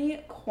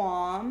only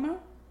qualm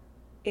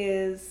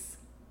is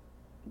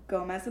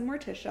Gomez and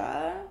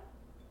Morticia.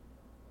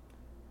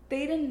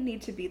 They didn't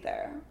need to be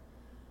there.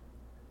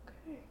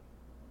 Okay.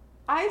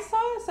 I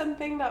saw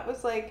something that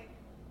was like,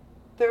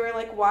 they were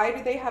like, why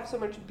do they have so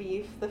much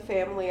beef, the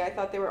family? I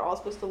thought they were all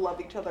supposed to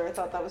love each other. I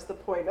thought that was the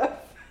point of...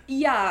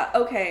 Yeah,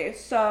 okay,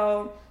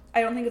 so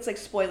I don't think it's like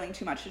spoiling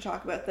too much to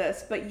talk about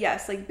this, but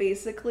yes, like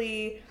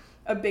basically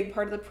a big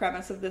part of the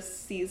premise of this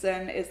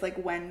season is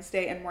like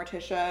Wednesday and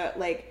Morticia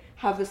like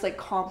have this like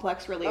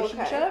complex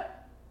relationship,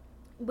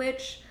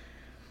 which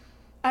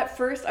at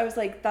first I was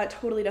like, that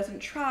totally doesn't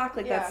track,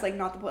 like that's like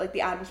not the point. Like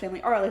the Addams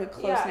family are like a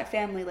close-knit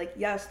family, like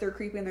yes, they're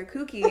creepy and they're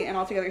kooky and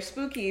altogether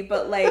spooky,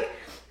 but like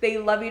they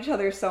love each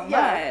other so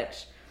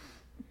much.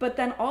 But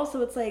then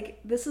also it's like,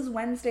 this is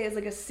Wednesday as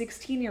like a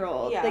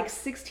 16-year-old. Like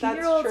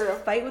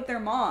 16-year-olds fight with their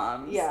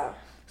moms. Yeah.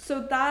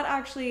 So that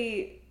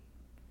actually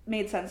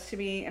made sense to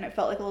me and it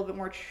felt like a little bit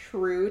more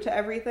true to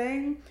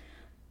everything.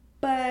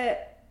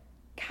 But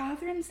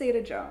Catherine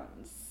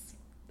Zeta-Jones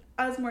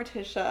as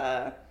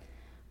Morticia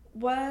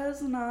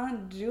was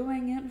not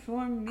doing it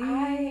for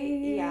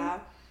me.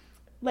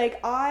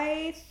 Like,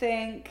 I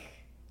think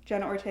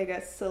Jenna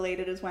Ortega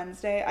slated as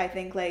Wednesday. I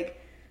think like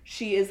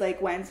she is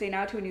like Wednesday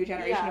now to a new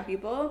generation of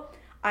people.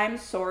 I'm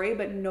sorry,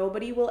 but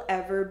nobody will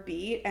ever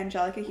beat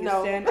Angelica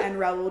Houston and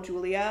Raul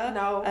Julia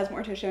as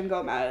Morticia and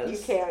Gomez.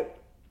 You can't.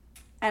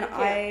 And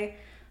I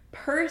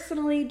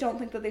personally don't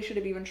think that they should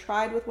have even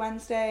tried with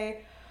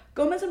Wednesday.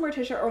 Gomez and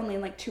Morticia are only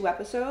in like 2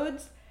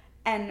 episodes,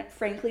 and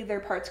frankly,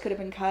 their parts could have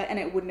been cut and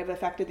it wouldn't have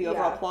affected the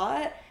overall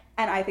plot.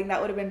 And I think that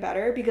would have been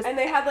better because... And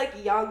they had like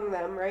young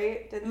them,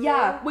 right? Didn't they?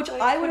 Which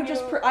like, I would have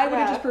just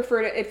just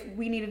preferred it if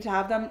we needed to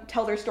have them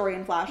tell their story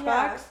in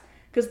flashbacks,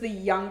 because the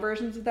young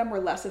versions of them were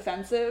less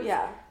offensive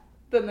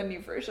than the new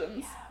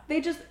versions.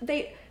 They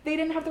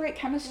didn't have the right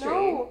chemistry.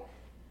 No.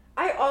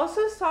 I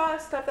also saw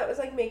stuff that was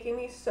like making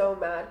me so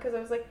mad because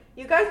I was like,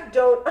 you guys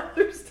don't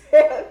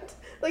understand.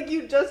 Like,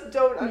 you just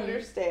don't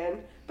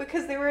understand,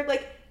 because they were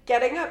like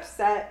getting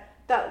upset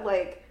that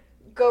like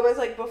Gomez,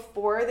 like,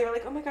 before, they were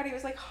like, oh my god, he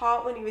was like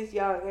hot when he was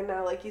young, and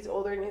now like he's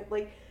older, and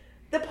like,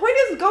 the point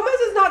is Gomez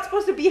is not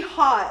supposed to be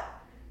hot.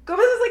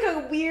 Gomez is like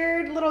a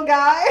weird little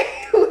guy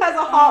who has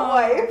a hot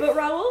wife. But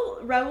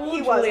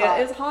Raul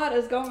Julia is hot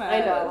as Gomez. I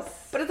know.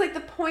 But it's like the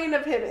point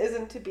of him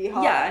isn't to be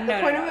hot. Yeah,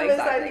 the point of him is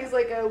that he's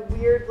like a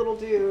weird little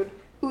dude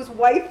whose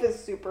wife is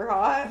super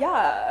hot.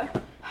 Yeah.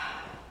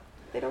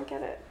 They don't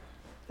get it.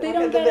 They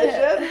don't get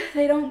it.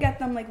 They don't get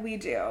them like we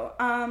do.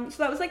 So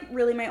that was like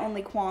really my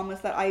only qualm,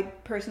 was that I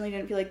personally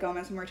didn't feel like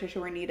Gomez and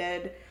Morticia were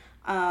needed.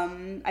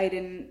 I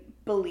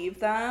didn't believe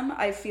them.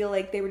 I feel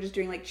like they were just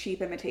doing like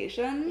cheap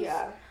imitations.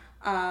 Yeah.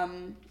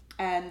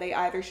 And they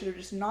either should have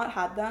just not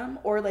had them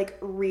or like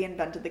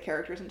reinvented the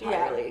characters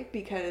entirely,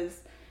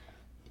 because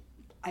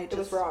it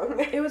was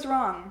wrong. It was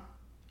wrong.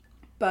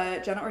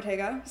 But Jenna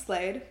Ortega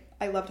slayed.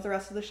 I loved the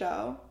rest of the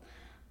show.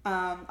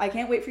 I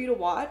can't wait for you to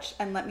watch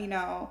and let me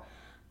know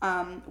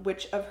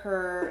which of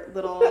her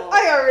little...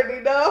 I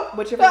already know.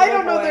 Which of her I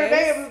don't know their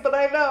names, but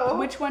I know.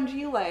 Which one do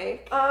you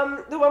like?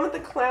 The one with the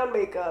clown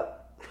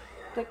makeup.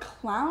 The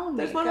clown makeup?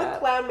 There's one with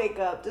clown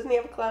makeup. Doesn't he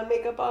have clown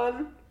makeup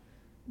on?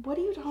 What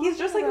are you talking about? He's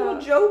just like a little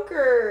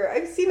Joker.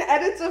 I've seen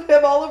edits of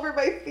him all over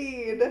my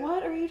feed.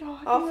 What are you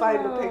talking about? I'll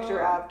find a picture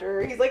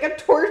after. He's like a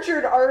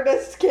tortured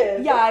artist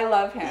kid. Yeah, I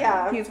love him.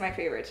 Yeah. He's my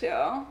favorite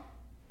too.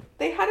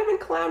 They had him in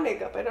clown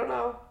makeup. I don't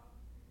know.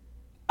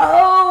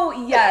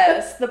 Oh,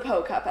 yes. The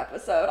Poe Cup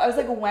episode. I was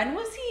like, when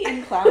was he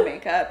in clown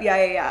makeup?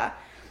 Yeah.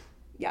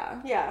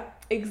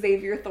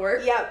 Xavier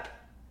Thorpe. Yep.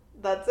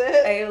 That's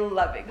it. I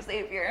love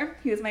Xavier.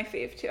 He was my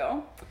fave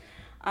too.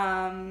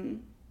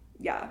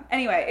 Yeah.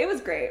 Anyway, it was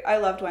great. I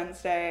loved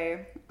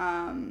Wednesday.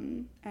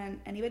 And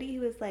anybody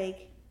who was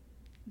like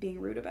being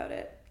rude about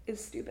it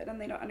is stupid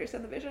and they don't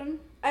understand the vision.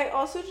 I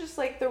also just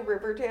like the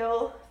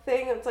Riverdale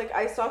thing. It's like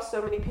I saw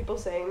so many people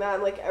saying that,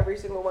 and like every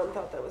single one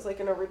thought that was like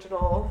an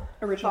original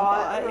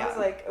thought. And I was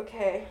like,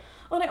 okay.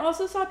 Well, and I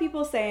also saw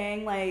people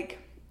saying like,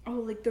 oh,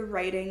 like the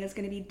writing is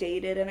going to be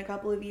dated in a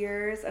couple of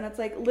years, and it's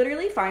like,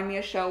 literally find me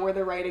a show where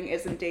the writing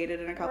isn't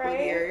dated in a couple of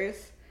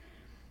years.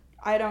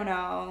 I don't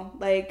know.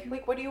 Like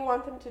what do you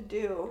want them to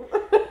do?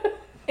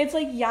 It's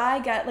like, yeah, I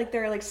get like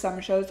there are like some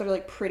shows that are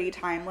like pretty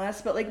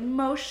timeless, but like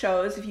most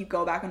shows, if you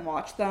go back and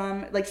watch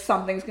them, like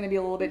something's gonna be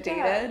a little bit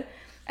dated.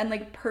 And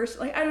like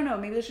personally, I don't know,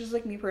 maybe this is just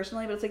like me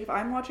personally, but it's like if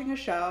I'm watching a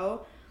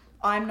show,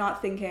 I'm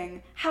not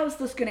thinking, how's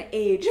this gonna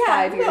age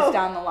 5 years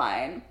down the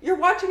line? You're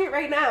watching it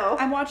right now.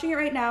 I'm watching it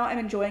right now. I'm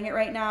enjoying it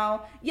right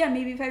now. Yeah,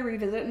 maybe if I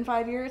revisit it in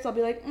 5 years, I'll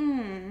be like,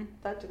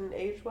 that didn't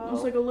age well. It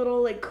was like a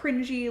little like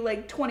cringy,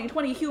 like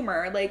 2020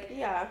 humor. Like,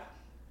 yeah.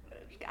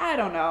 I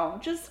don't know.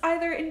 Just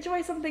either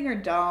enjoy something or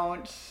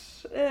don't.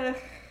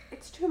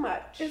 It's too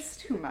much. It's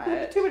too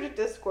much. Too much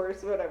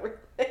discourse about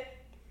everything.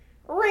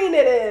 Rein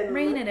it in.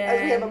 Rein it in. As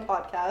we have a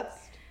podcast.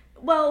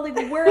 Well, like,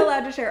 we're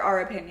allowed to share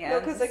our opinions. No,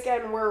 because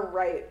again, we're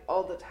right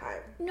all the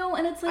time. No,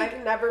 and it's like...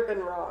 I've never been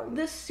wrong.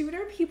 The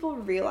sooner people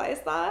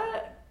realize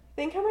that...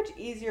 Think how much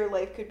easier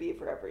life could be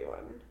for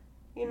everyone.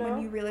 You know?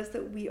 When you realize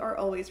that we are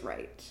always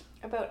right.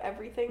 About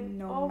everything.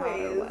 No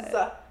matter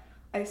what.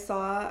 I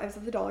was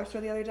at the dollar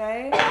store the other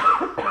day,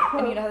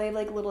 and you know how they have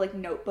like little like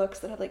notebooks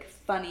that have like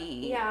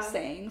funny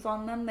sayings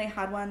on them? They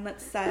had one that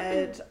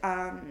said,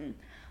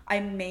 I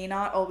may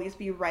not always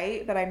be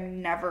right, but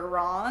I'm never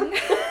wrong.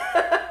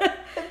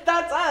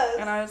 That's us.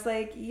 And I was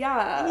like,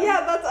 yeah.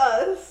 Yeah, that's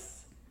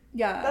us.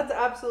 Yeah. That's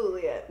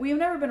absolutely it. We've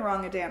never been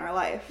wrong a day in our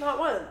life. Not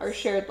once. Our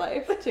shared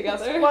life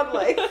together. Just one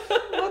life.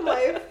 One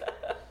life.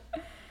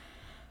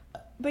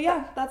 But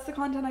yeah, that's the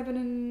content I've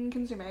been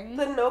consuming.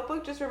 The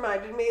Notebook just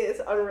reminded me, it's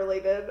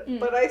unrelated,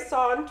 but I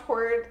saw on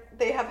Torrid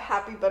they have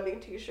Happy Bunny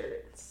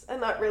t-shirts,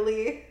 and that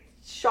really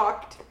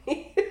shocked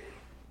me.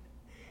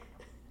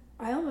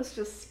 I almost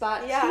just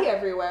spat tea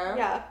everywhere.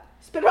 Yeah.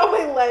 Spit on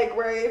my leg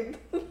where I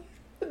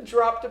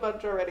dropped a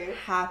bunch already.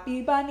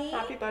 Happy Bunny?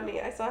 Happy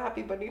Bunny. I saw a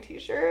Happy Bunny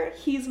t-shirt.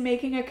 He's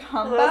making a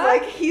comeback? And I was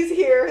like, he's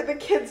here. The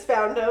kids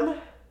found him.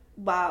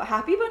 Wow.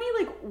 Happy Bunny,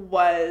 like,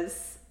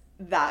 was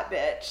that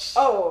bitch.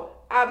 Oh,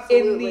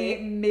 absolutely.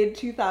 In the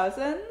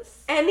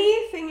mid-2000s?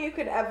 Anything you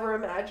could ever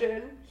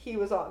imagine, he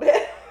was on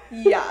it.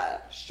 Yeah.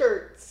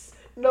 Shirts,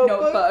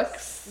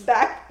 notebooks,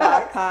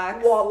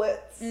 backpacks,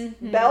 wallets,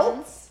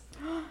 belts.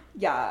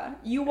 Yeah.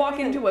 You walk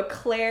into a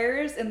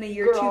Claire's in the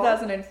year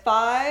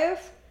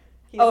 2005.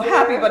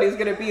 Happy Bunny's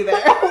gonna be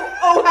there.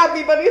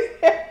 Happy Bunny's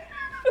there.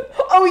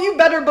 Oh, you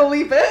better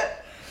believe it.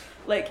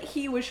 Like,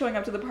 he was showing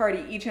up to the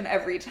party each and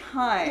every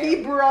time.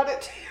 He brought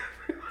it to you.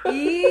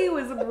 He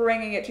was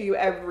bringing it to you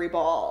every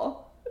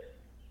ball.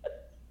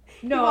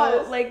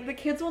 No, like, the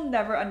kids will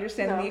never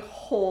understand the absolute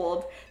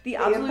chokehold, the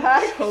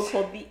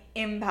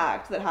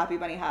impact that Happy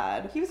Bunny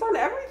had. He was on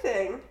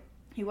everything.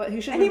 He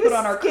should have been put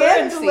on our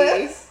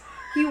currency.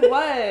 He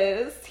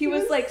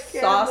was like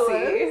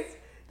saucy.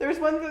 There was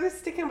one that was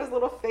sticking his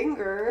little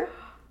finger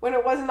when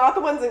it was not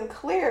the ones in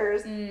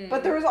Claire's,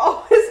 but there was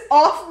always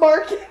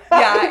off-market.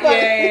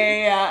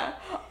 Yeah.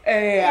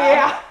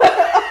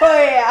 Oh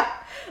yeah.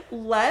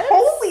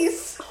 Holy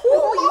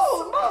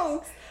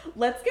smokes.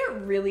 Let's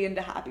get really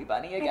into Happy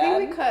Bunny again. I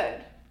think we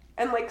could.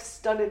 And like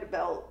studded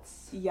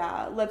belts.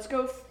 Yeah, let's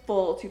go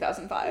full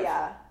 2005.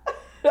 Yeah.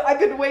 I've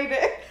been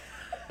waiting.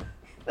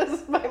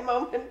 This is my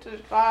moment to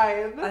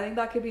shine. I think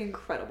that could be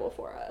incredible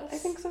for us. I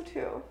think so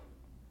too.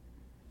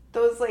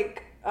 Those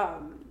like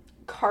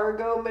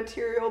cargo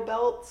material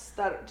belts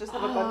that just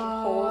have a bunch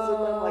of holes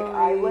in them, like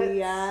eyelets.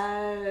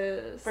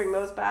 Yes. Bring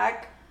those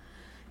back.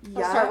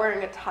 I'll start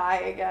wearing a tie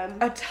again.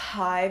 A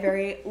tie,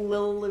 very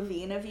Lil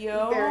Levine of you.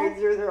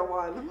 Very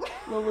 001.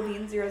 Lil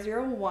Levine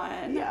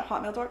 001. Yeah.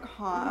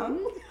 Hotmail.com.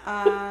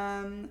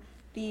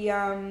 The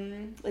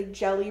like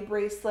jelly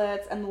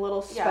bracelets and the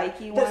little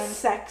spiky ones. The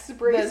sex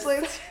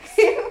bracelets.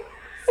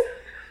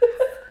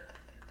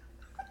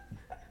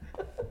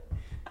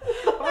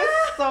 That was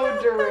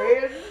so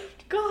deranged.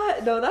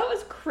 God, no, that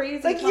was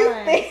crazy. Like, times. you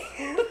think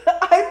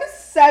I'm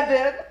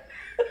 7.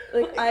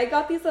 Like, I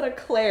got these at a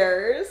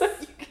Claire's.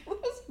 You can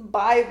just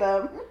buy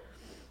them.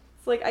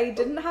 It's like, I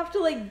didn't have to,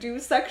 like, do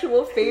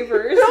sexual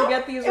favors to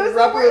get these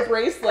rubber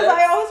bracelets.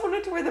 I always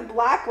wanted to wear the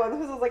black ones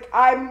because I was like,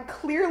 I'm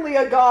clearly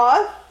a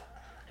goth.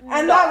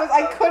 And that was,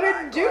 I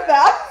couldn't do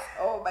that.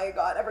 Oh my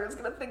god, everyone's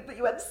gonna think that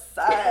you had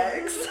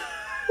sex.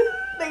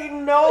 They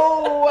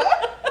know.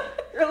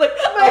 You're like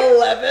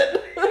 11.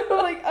 I'm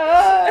like,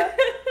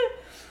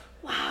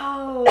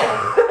 Wow.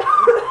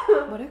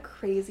 What a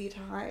crazy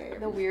time.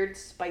 The weird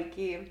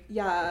spiky.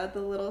 Yeah,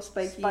 the little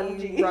spiky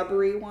spongy.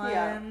 Rubbery ones.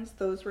 Yeah.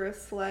 Those were a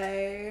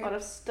slay. A lot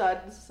of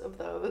studs of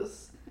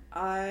those.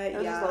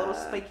 Yeah. Just a little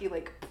spiky,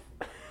 like.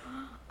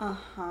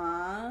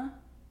 Uh-huh.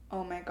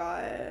 Oh my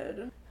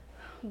god.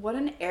 What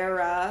an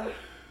era.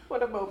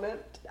 What a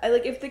moment.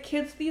 If the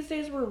kids these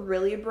days were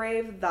really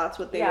brave, that's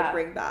what they would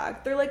bring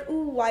back. They're like,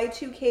 ooh,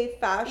 Y2K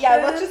fashion. Yeah,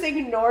 let's just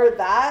ignore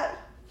that.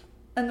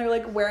 And they're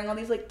like wearing all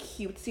these like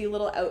cutesy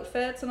little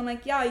outfits. And I'm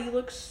like, yeah, you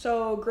look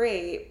so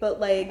great. But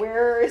like,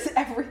 where is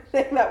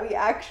everything that we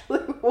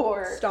actually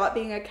wore? Stop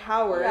being a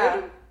coward.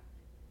 Yeah.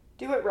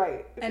 Do it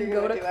right. And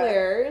go to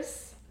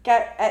Claire's.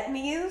 Get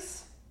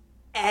Etnies.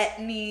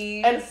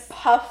 And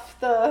puff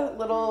the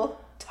little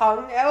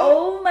tongue out.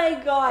 Oh my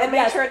god. And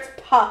make sure it's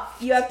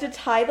puffed. You have to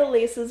tie the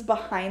laces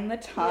behind the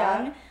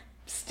tongue,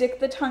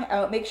 stick the tongue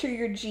out, make sure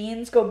your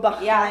jeans go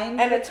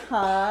behind and the it's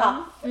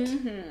tongue. Puffed.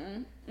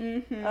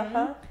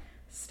 Uh-huh.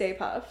 Stay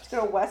puffed.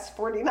 So West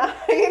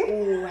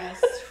 49.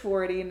 West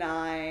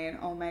 49.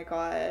 Oh my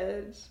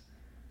god.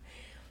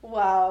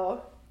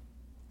 Wow.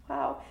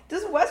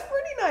 Does West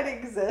 49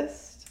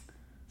 exist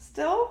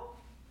still?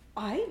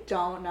 I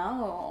don't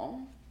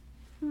know.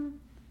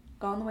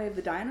 Gone the way of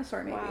the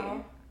dinosaur, maybe.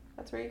 Wow.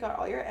 That's where you got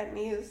all your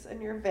Etnies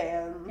and your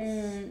Vans.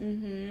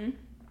 Mm-hmm.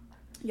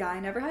 Yeah, I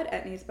never had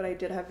Etnies, but I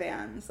did have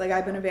Vans. Like,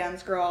 I've been a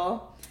Vans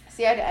girl.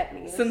 See, I had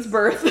Etnies. Since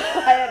birth.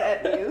 I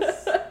had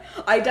Etnies.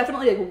 I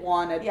definitely,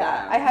 wanted them.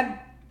 Yeah, I had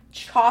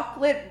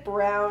chocolate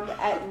brown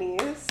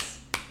Etnies.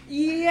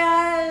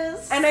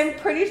 Yes! And I'm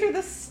pretty sure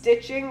the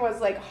stitching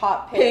was,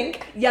 hot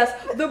pink. Yes,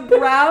 the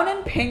brown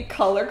and pink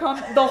color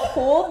the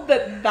hold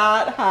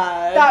that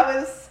had. That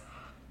was...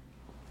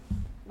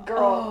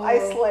 Girl, I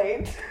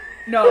slayed.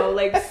 No,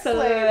 slay.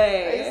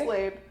 I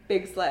slayed.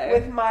 Big slay.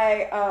 With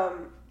my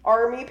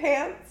army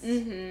pants,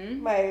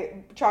 mm-hmm. my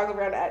chocolate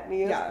brown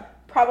Etnies,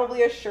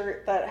 probably a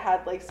shirt that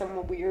had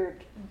some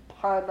weird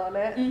pun on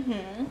it,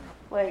 mm-hmm.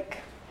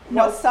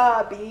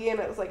 Wasabi, and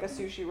it was a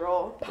sushi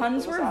roll.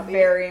 Puns were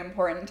very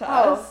important to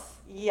us.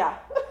 Yeah.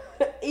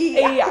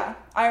 Yeah.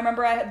 I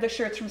remember I had the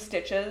shirts from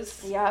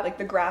Stitches. Yeah.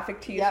 The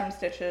graphic tees from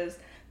Stitches.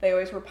 They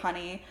always were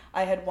punny.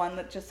 I had one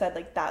that just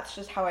said, that's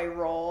just how I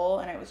roll,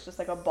 and it was just,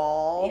 a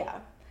ball. Yeah.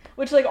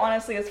 Which,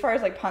 honestly, as far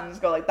as, puns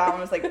go, that one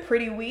was,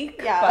 pretty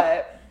weak.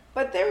 Yeah.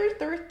 But there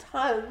were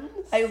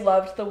tons. I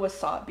loved the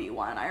wasabi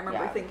one. I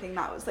remember thinking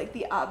that was,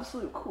 the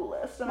absolute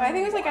coolest. And I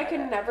think it was, I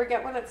could never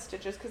get one at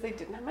Stitches because they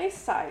didn't have my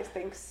size.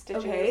 Thanks,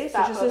 Stitches. Okay,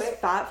 Stitches is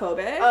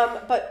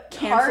fat-phobic. But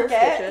Target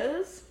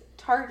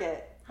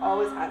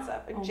always had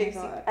stuff. And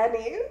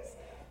JCPenney's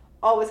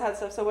always had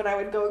stuff. So when I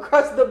would go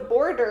across the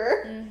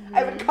border, mm-hmm.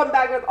 I would come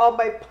back with all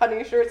my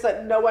punny shirts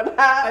that no one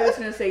had. I was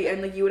gonna say,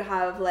 and you would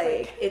have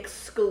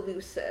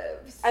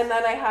exclusives. And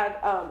then I had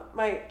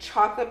my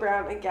chocolate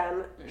brown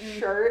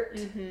shirt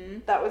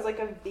that was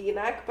a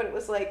V-neck, but it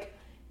was a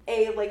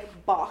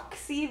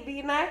boxy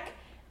V-neck,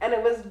 and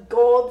it was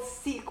gold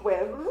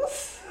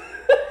sequins.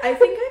 I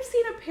think I've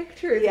seen a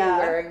picture of you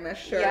wearing this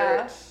shirt.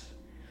 Yeah.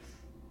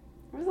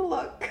 It was a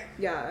look.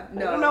 Yeah.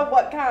 No. I don't know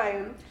what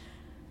kind.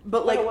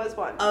 But it was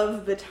one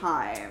of the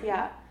time.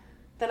 Yeah.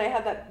 Then I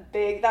had that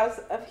was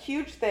a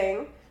huge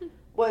thing,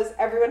 was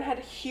everyone had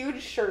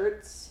huge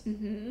shirts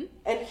and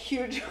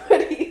huge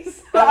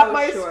hoodies. At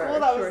my school,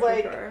 that was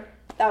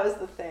that was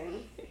the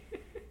thing.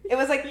 It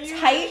was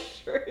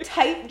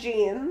tight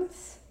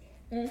jeans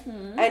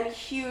and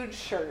huge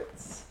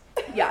shirts.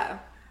 Yeah.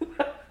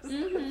 That was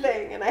the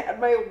thing. And I had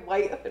my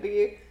white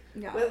hoodie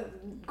with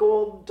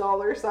gold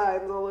dollar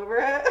signs all over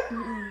it.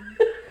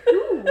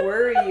 Who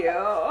were you?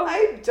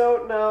 I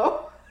don't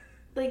know.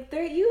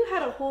 You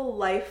had a whole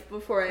life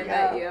before I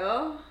met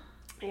you.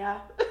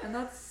 Yeah. And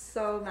that's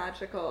so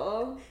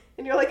magical.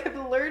 And you're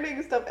I'm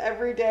learning stuff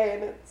every day,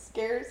 and it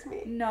scares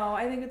me. No,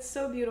 I think it's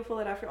so beautiful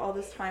that after all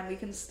this time we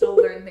can still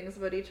learn things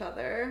about each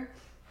other.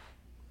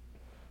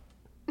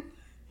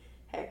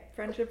 Hey.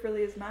 Friendship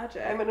really is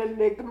magic. I'm an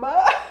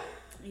enigma.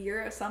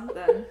 You're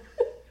something.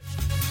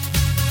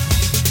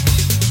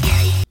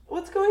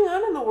 What's going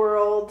on in the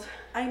world?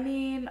 I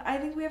mean, I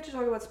think we have to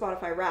talk about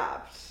Spotify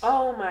Wrapped.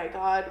 Oh my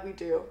god, we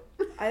do.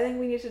 I think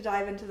we need to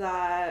dive into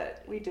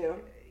that. We do.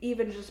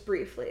 even just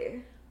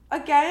briefly?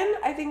 Again,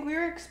 I think we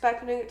were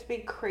expecting it to be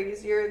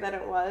crazier than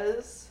it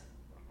was.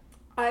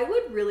 I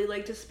would really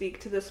like to speak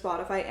to the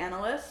Spotify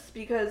analysts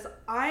because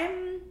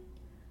I'm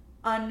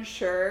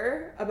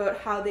unsure about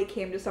how they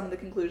came to some of the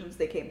conclusions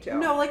they came to.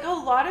 No, like a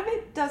lot of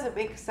it doesn't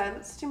make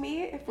sense to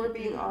me if we're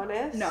being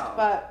honest.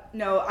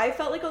 No, I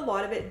felt like a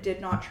lot of it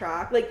did not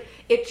track. Like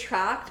it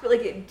tracked, but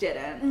like it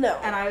didn't. No.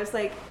 And I was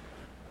like,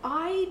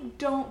 I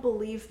don't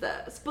believe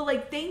this. But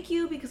like, thank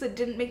you because it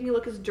didn't make me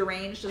look as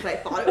deranged as I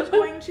thought it was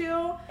going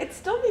to. It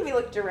still made me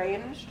look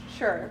deranged,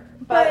 sure.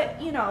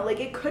 But you know, like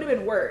it could have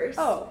been worse.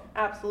 Oh,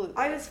 absolutely.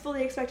 I was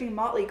fully expecting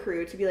Motley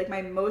Crue to be like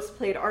my most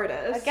played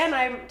artist. Again,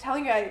 I'm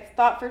telling you, I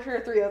thought for sure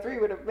 303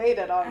 would have made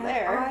it on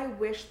there. I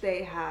wish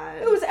they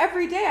had. It was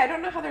every day. I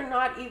don't know how they're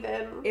not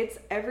even. It's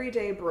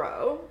Everyday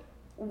Bro.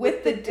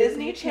 With the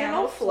Disney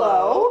Channel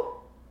Flow.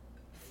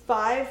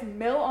 5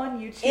 mil on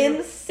YouTube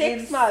in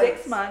 6 months.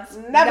 6 months.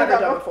 Never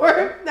done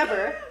before.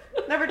 Never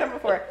done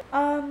before.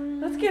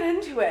 Let's get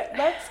into it.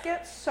 Let's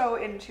get so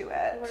into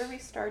it. What are we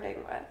starting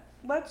with?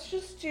 Let's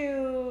just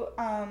do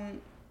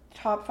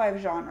top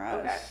 5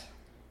 genres. Okay.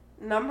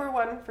 Number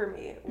 1 for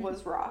me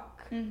was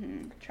rock.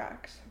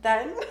 Tracks.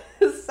 Then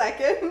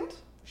second,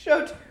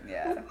 show tunes.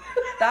 Yeah.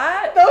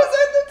 That. Those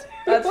are the two.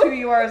 That's who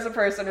you are as a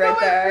person right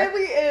there. It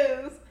really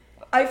is.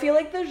 I feel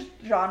like the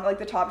genre, like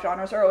the top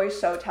genres are always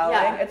so telling.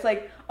 Yeah. It's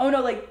like, oh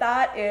no, like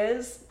that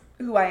is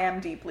who I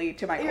am deeply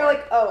to my core. You're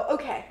like, oh,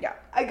 okay. Yeah.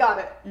 I got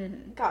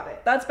it. Got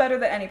it. That's better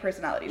than any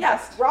personality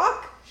test.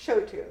 Rock,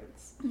 show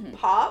tunes.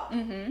 Pop,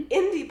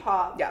 indie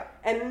pop,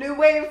 and new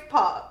wave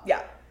pop.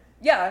 Yeah.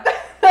 Yeah.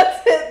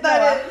 That's it.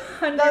 That is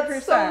 100%.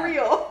 That's so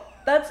real.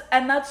 That's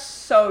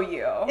so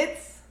you.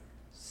 It's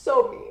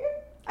so me.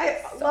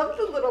 I love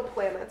the little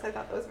planets. I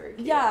thought that was very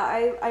cute.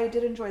 Yeah, I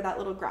did enjoy that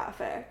little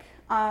graphic.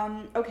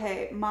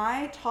 Okay,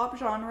 my top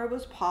genre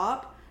was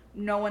pop.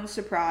 No one's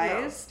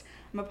surprised.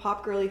 No. I'm a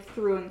pop girly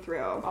through and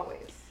through.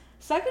 Always.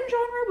 Second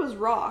genre was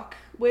rock,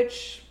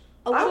 which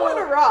I want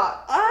to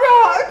rock.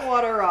 I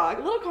want to rock.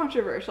 A little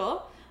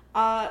controversial.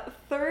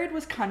 Third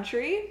was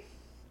country.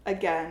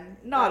 Again,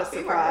 not a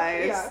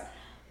surprise. Yeah.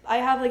 I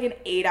have like an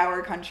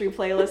 8-hour country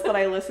playlist that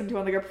I listen to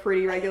on like a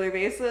pretty regular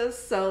basis,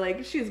 so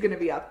like she's gonna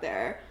be up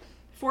there.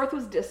 Fourth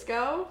was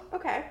disco.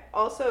 Okay.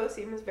 Also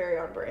seems very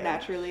on brand.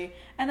 Naturally.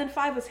 And then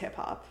 5 was hip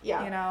hop.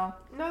 Yeah. You know?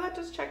 No, that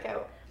does check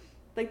out.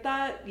 Like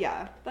that,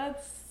 yeah.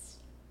 That's...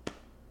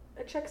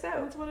 It checks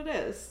out. That's what it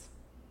is.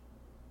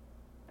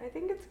 I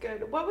think it's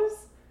good.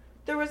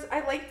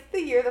 I liked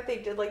the year that they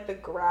did like the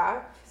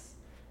graphs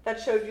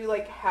that showed you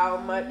like how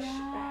much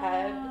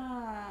ahead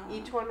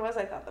each one was.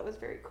 I thought that was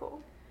very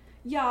cool.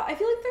 Yeah, I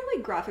feel like their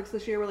like graphics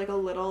this year were like a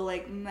little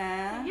like meh.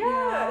 Yeah, you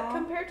know?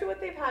 Compared to what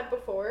they've had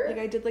before. Like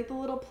I did like the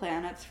little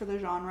planets for the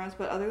genres,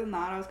 but other than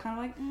that, I was kind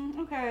of like,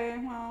 okay,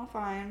 well,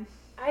 fine.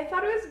 I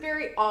thought it was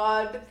very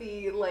odd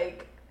the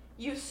like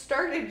you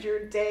started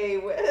your day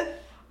with.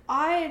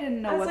 I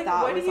didn't know what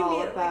that was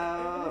all about.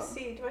 Like, I'm gonna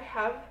see. Do I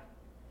have?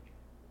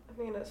 I'm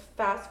gonna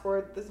fast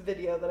forward this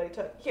video that I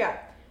took. Yeah,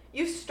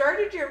 you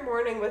started your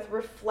morning with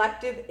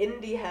reflective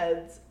indie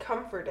heads,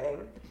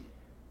 comforting.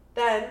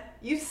 Then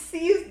you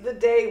seized the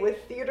day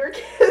with theater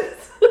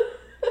kids.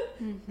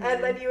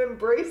 And then you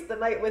embraced the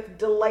night with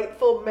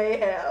delightful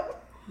mayhem.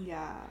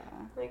 Yeah.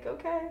 Like,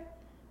 okay.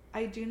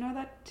 I do know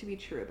that to be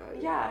true about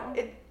you. Yeah,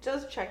 it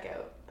does check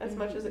out as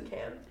much as it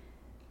can.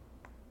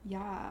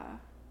 Yeah.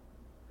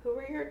 Who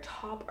were your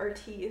top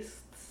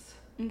artists?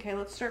 Okay,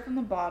 let's start from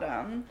the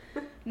bottom.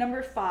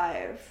 Number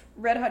 5,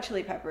 Red Hot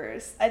Chili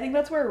Peppers. I think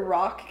that's where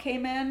rock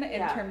came in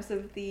terms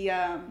of the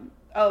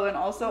and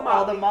also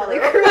all the Motley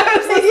Crue I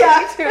was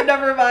listening to.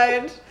 Never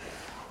mind.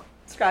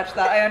 Scratch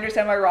that. I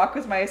understand why rock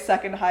was my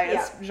second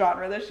highest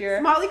genre this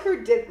year. Motley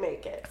Crue did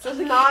make it. So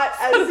not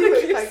as you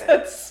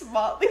expected.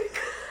 Motley Crue.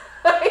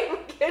 I'm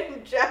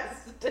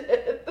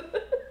congested.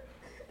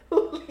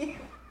 Leave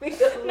me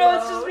alone. No,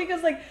 it's just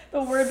because like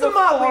the word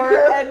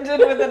before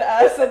ended with an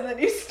S and then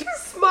you start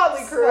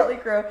Motley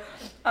Crue.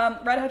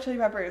 Red Hot Chili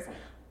Peppers.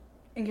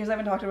 In case I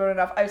haven't talked about it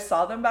enough, I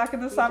saw them back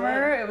in the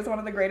summer. It was one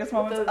of the greatest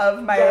moments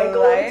of my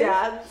life.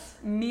 Dads.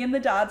 Me and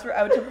the dads were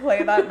out to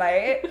play that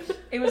night.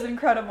 It was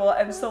incredible.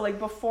 And so like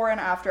before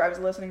and after, I was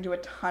listening to a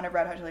ton of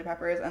Red Hot Chili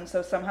Peppers. And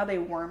so somehow they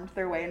wormed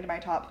their way into my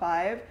top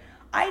 5.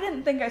 I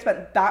didn't think I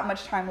spent that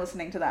much time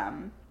listening to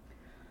them.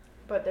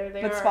 But there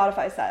they are. But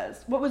Spotify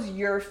says. What was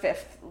your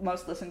 5th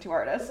most listened to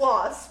artist?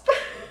 Wasp.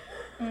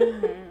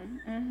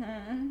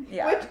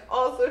 Yeah. Which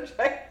also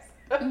checks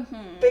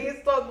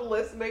based on the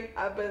listening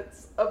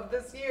habits of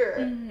this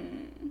year.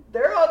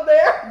 They're on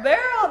there.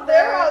 They're on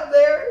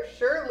there,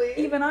 surely.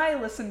 Even I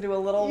listened to a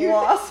little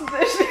Wasp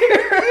this year.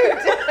 You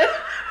did.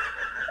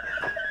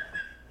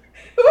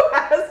 Who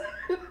hasn't?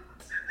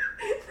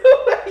 The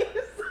way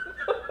you said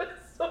that was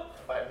so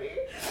funny.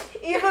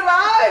 Even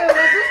I've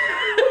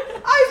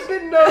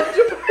been known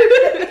to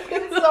partake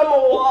in some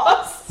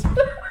Wasp.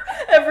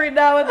 Every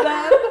now and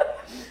then.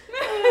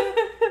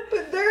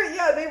 But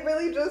they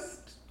really just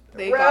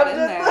they got in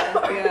there.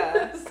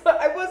 Yeah.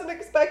 I wasn't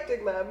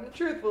expecting them,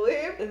 truthfully.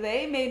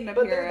 They made an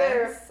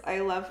appearance. I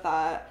love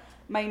that.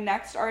 My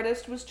next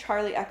artist was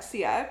Charlie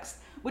XCX,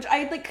 which I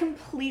had like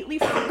completely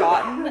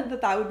forgotten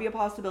that would be a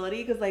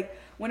possibility, because like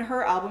when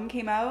her album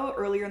came out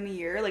earlier in the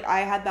year, like I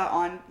had that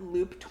on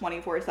loop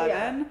 24/7,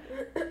 Yeah.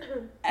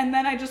 and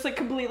then I just like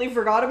completely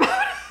forgot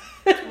about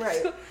it.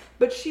 Right.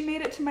 But she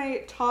made it to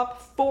my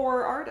top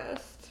 4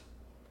 artists.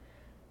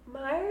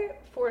 My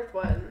fourth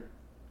one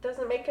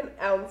doesn't make an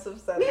ounce of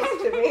sense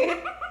to me.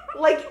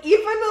 Like,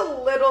 even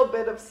a little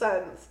bit of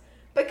sense.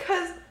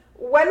 Because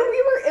when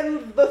we were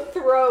in the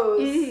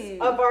throes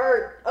of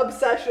our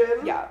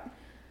obsession, Yeah.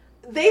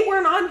 they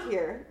weren't on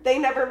here. They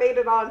never made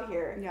it on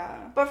here.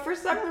 Yeah. But for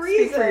some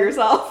reason, Speak for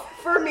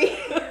yourself. for me,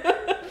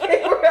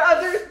 they were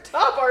other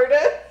top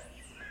artists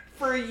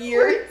For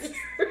years.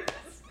 for years.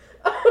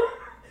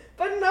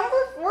 But number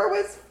 4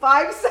 was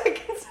 5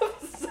 Seconds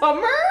of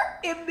Summer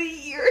In the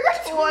year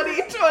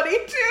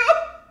 2022.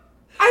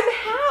 And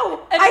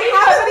how? And I we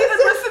haven't haven't even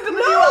listened to the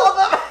new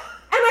album.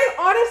 And I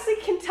honestly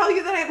can tell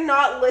you that I have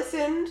not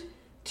listened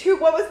to,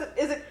 what was it?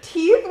 Is it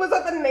Teeth? Was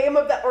that the name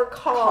of that? Or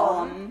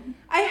Calm?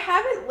 I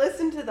haven't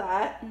listened to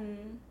that.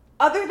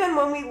 Other than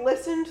when we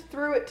listened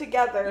through it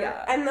together.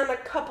 Yeah. And then a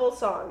couple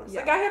songs.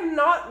 Yeah. Like, I have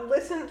not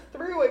listened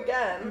through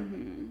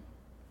again.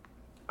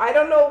 I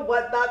don't know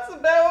what that's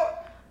about.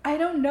 I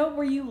don't know.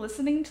 Were you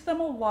listening to them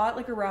a lot,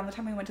 like around the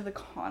time we went to the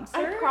concert?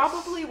 I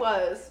probably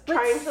was. But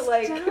Trying to,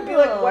 like, be still.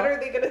 like, what are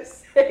they going to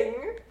sing?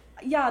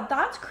 Yeah,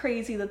 that's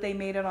crazy that they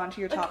made it onto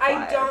your top Like,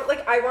 5. I don't,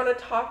 like, I want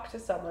to talk to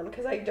someone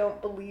because I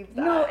don't believe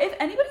that. No, if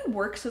anybody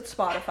works at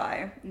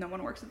Spotify, no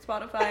one works at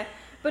Spotify,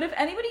 but if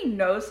anybody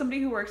knows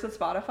somebody who works at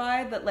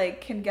Spotify that, like,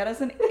 can get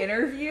us an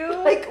interview.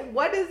 Like,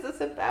 what is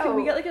this about? Can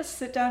we get, like, a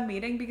sit-down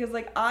meeting? Because,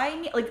 like, I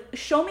need, like,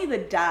 show me the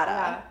data.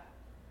 Yeah.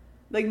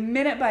 Like,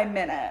 minute by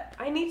minute.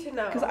 I need to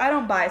know. Because I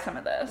don't buy some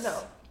of this.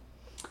 No.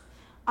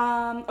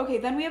 Okay,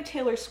 then we have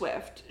Taylor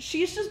Swift.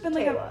 She's just been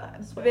like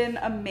been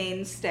a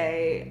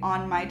mainstay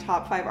on my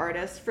top 5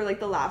 artists for like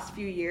the last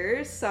few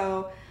years.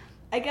 So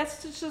I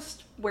guess it's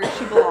just where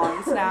she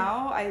belongs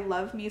now. I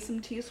love me some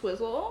T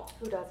Swizzle.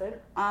 Who doesn't?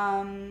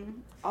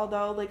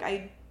 Although like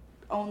I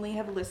only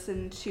have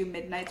listened to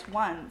Midnights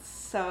once,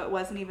 so it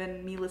wasn't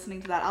even me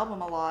listening to that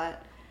album a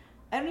lot.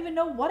 I don't even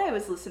know what I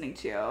was listening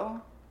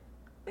to.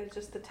 It's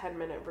just the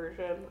 10-minute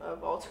version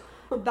of All Too.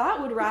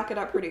 That would rack it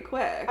up pretty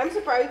quick. I'm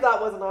surprised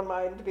that wasn't on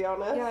mine, to be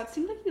honest. Yeah, it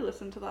seemed like you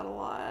listened to that a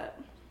lot.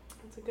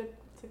 It's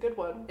a good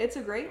one. It's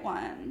a great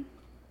one.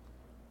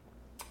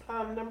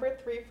 Number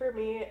 3 for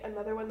me,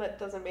 another one that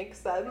doesn't make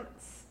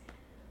sense.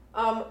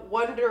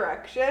 One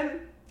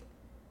Direction.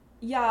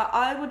 Yeah,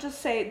 I would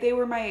just say they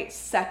were my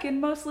second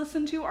most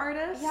listened to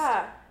artist.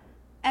 Yeah.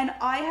 And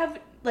I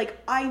have, like,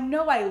 I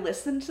know I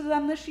listened to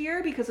them this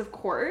year because of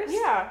course.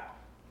 Yeah.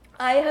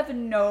 I have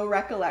no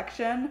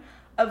recollection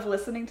of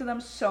listening to them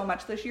so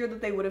much this year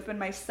that they would have been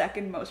my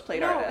second most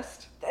played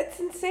artist. That's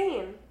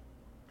insane.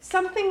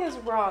 Something is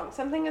wrong.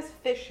 Something is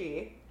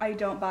fishy. I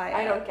don't buy it.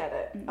 I don't get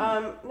it.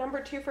 Number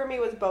 2 for me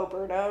was Bo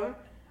Burnham.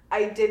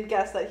 I did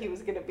guess that he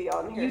was going to be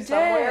on here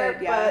somewhere,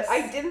 yes. but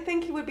I didn't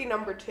think he would be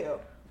number 2.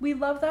 We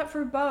love that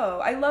for Bo.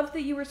 I love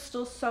that you were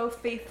still so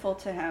faithful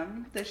to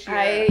him this year.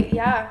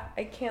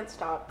 I can't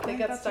stop. It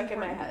gets stuck in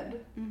my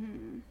head.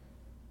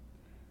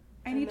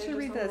 I need to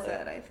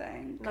revisit, I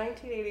think.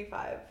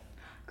 1985.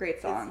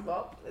 Great song.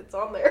 It's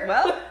on there.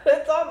 Well,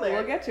 it's on there.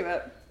 We'll get to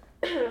it.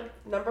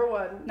 Number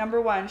 1. Number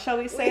 1. Shall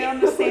we say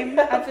at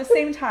the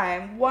same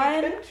time?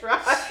 1,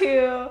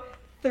 2,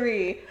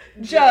 3.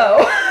 Joe.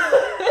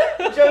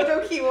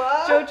 Jojo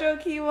Kiwa. Jojo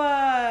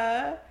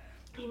Kiwa.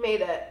 He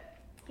made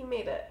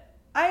it.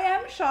 I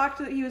am shocked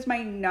that he was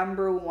my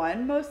number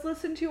 1 most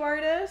listened to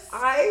artist.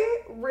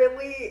 I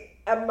really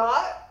am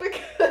not,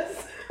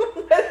 because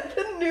when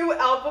the new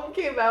album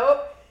came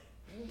out,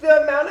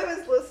 the amount I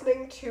was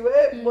listening to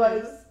it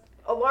was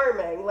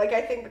alarming. Like,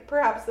 I think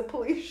perhaps the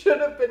police should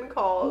have been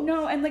called.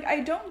 No, and like I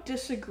don't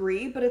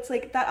disagree, but it's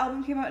like that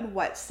album came out in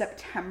what,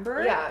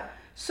 September? Yeah.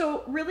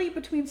 So really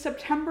between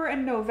September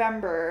and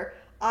November,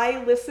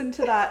 I listened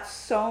to that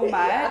so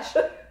much.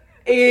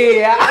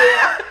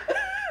 Yeah.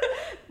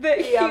 That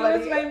he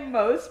was my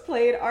most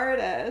played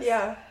artist.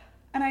 Yeah.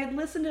 And I had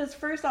listened to his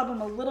first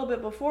album a little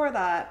bit before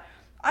that.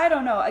 I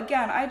don't know.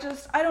 Again, I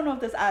don't know if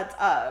this adds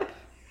up.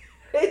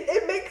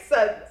 It makes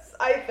sense,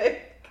 I think.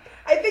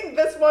 I think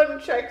this one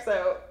checks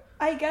out.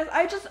 I guess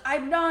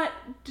I'm not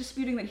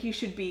disputing that he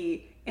should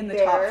be in the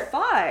There.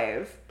 top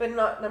 5. But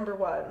not number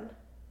 1.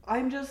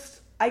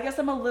 I guess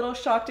I'm a little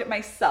shocked at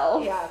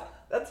myself. Yeah,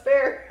 that's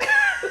fair.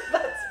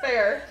 That's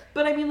fair.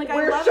 But I mean, like,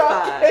 We're I love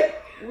shocking. that.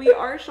 We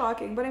are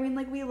shocking. But I mean,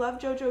 like, we love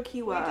Jojo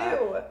Kiwa. We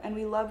do. And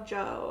we love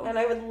Joe. And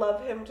I would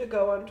love him to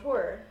go on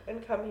tour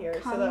and come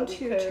here so that we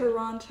could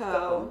Toronto.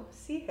 go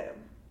see him.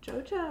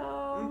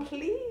 Jojo.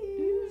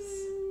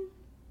 Please.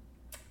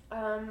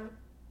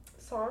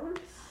 Songs?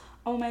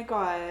 Oh my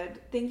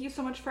god. Thank you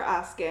so much for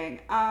asking.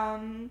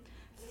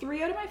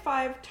 3 out of my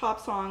 5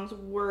 top songs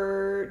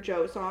were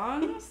Joe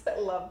songs. I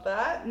love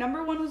that.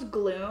 Number 1 was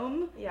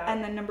Gloom. Yeah.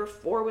 And then number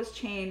 4 was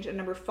Change. And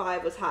number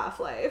 5 was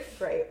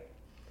Half-Life. Right.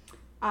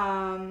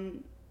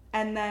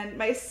 And then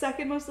my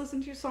second most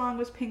listened to song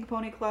was Pink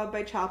Pony Club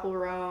by Chappell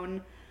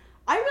Roan.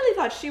 I really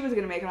thought she was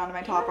gonna make it onto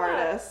my top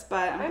artists,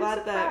 but I'm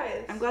glad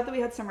that we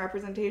had some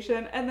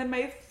representation. And then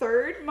my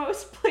third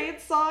most played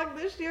song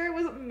this year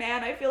was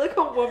 "Man, I Feel Like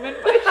a Woman"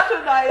 by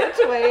Shania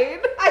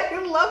Twain. I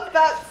love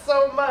that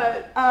so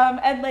much.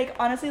 And like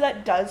honestly,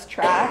 that does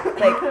track.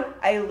 Like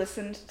I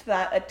listened to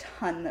that a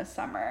ton this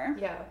summer.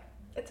 Yeah,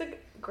 it's a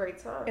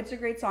great song. It's a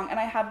great song, and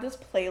I have this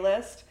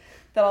playlist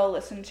that I'll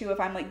listen to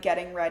if I'm like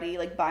getting ready,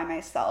 like by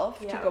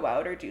myself to go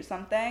out or do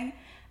something.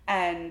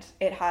 And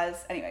it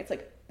has it's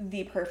like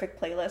the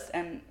perfect playlist,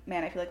 and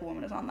Man, I Feel Like a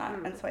Woman is on that.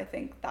 And so I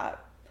think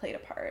that played a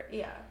part.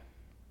 Yeah.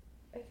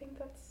 I think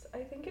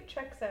it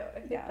checks out. I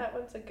think that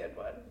one's a good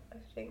one. I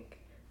think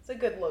it's a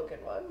good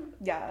Logan one.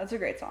 Yeah, that's a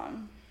great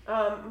song.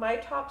 My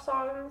top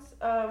songs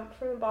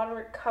from the bottom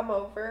are Come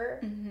Over.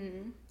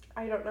 Mm-hmm.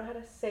 I don't know how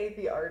to say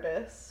the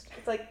artist.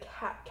 It's like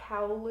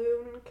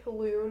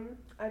Kowloon.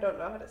 I don't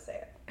know how to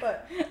say it,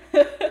 but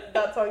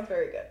that song's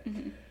very good.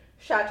 Mm-hmm.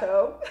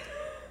 Chateau.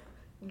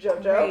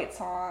 JoJo. Great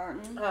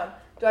song.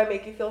 Do I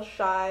Make You Feel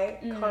Shy?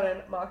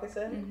 Conan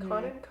Moccasin.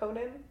 Mm-hmm.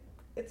 Conan.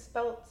 It's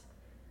spelled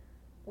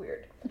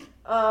weird.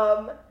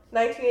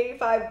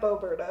 1985 Bo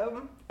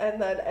Burnham.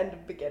 And then End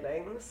of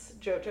Beginnings.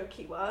 Jojo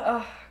Kiwa.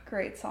 Oh,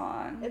 great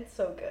song. It's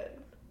so good.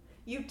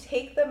 You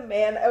take the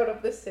man out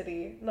of the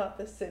city, not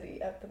the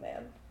city at the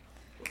man.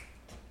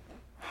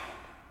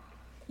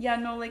 Yeah,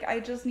 no, like I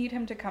just need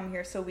him to come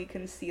here so we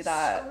can see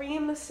that.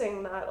 Scream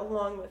sing that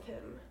along with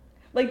him.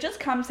 Like, just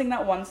come sing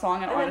that one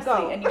song and honestly,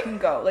 go. and you can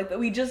go. Like,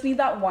 we just need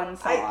that one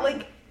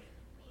song.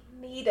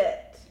 We need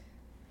it.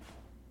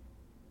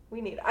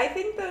 I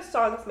think those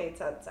songs made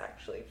sense,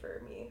 actually,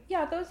 for me.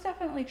 Yeah, those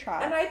definitely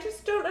track. And I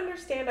just don't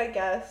understand, I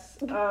guess,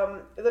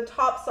 the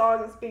top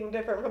songs being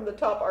different from the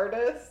top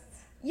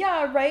artists.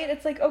 Yeah, right?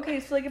 It's like, okay,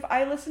 so, like, if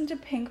I listen to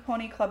Pink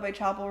Pony Club by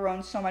Chappell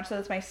Roan so much that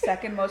it's my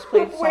second most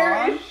played song.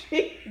 Where is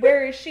she?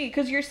 Where is she?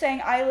 Because you're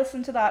saying I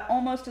listen to that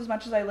almost as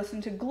much as I listen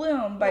to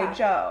Gloom by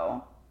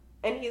Joe.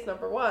 And he's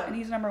number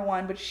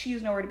one. But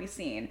she's nowhere to be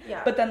seen.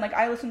 Yeah. But then, like,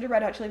 I listen to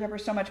Red Hot Chili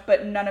Peppers so much,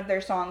 but none of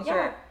their songs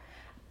are...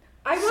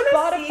 I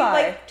want to see,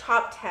 like,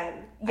 top 10.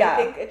 Yeah. I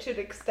think it should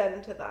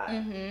extend to that.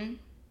 Mm-hmm.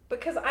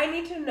 Because I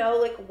need to know,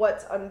 like,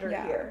 what's under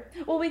here.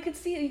 Well, you could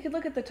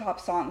look at the top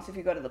songs if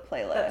you go to the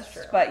playlist. That's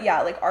true. But,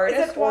 yeah, like,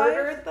 artist-wise... Is it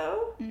ordered,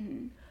 though?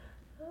 Mm-hmm.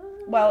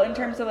 Well, in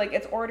terms of, like,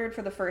 it's ordered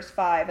for the first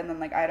 5, and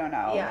then, like, I don't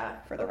know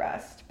for the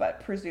rest.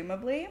 But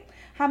presumably.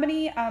 How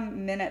many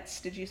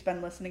minutes did you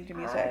spend listening to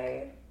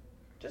music?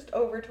 Just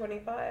over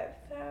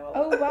 25,000.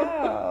 Oh,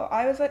 wow.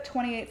 I was at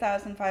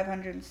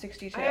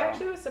 28,562. I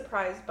actually was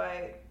surprised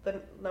by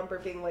the number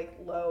being, like,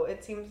 low.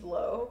 It seems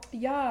low.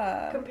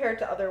 Yeah. Compared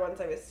to other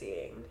ones I was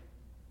seeing.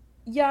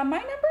 Yeah, my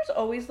number's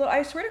always low.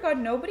 I swear to God,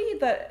 nobody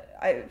that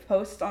I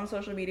post on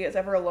social media is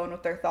ever alone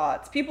with their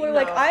thoughts. People are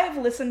like, I've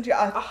listened to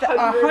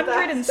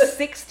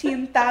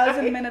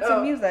 116,000 minutes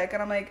of music.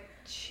 And I'm like,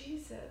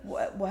 Jesus.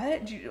 What?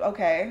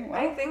 Okay. Well.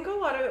 I think a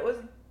lot of it was,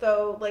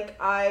 though, like,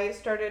 I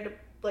started...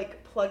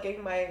 like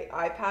plugging my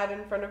iPad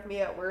in front of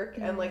me at work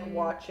and like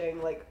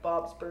watching like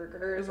Bob's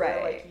Burgers or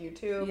like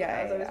YouTube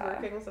as I was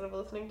working instead of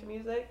listening to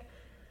music.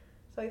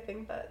 So I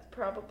think that's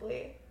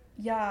probably...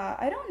 Yeah,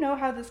 I don't know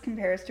how this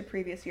compares to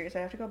previous years. I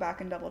have to go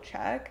back and double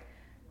check.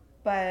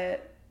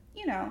 But,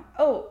 you know.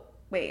 Oh,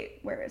 wait,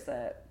 where is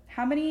it?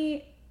 How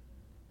many...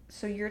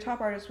 So your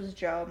top artist was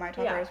Joe, my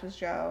top artist was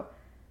Joe.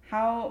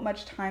 How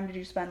much time did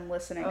you spend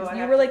listening? Because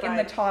you were like in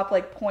the top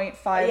like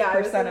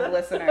 0.5% of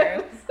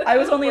listeners. I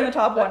was only in the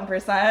top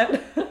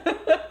 1%.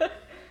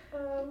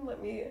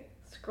 Let me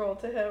scroll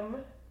to him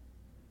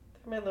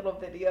through my little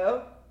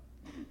video.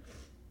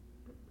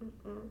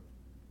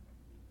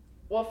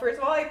 Well, first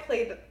of all, I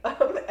played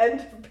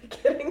End of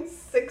Beginning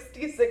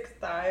 66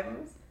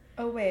 times.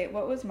 Oh wait,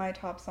 what was my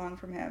top song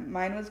from him?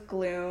 Mine was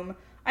Gloom.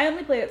 I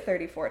only played it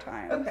 34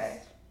 times. Okay.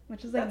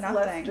 Which is like That's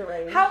nothing.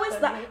 Less How is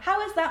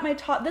that my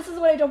top? This is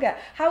what I don't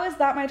get. How is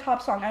that my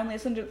top song? I only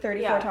listened to it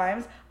 34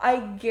 times. I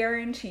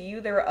guarantee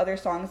you there were other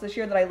songs this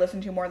year that I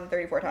listened to more than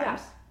 34 times.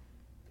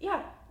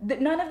 Yeah.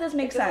 None of this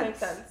makes sense.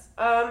 Doesn't make sense.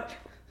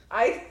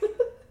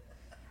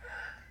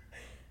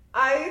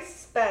 I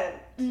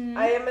spent.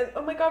 I am in.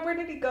 Oh my God, where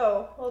did he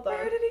go? Hold on.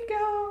 Where did he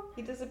go?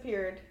 He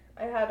disappeared.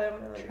 I had him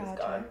and then he's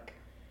gone.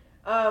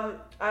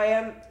 I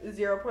am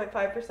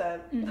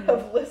 0.5%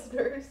 of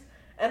listeners.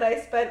 And I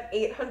spent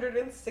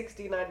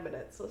 869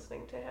 minutes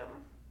listening to him.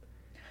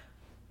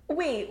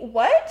 Wait,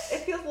 what?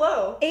 It feels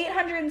low.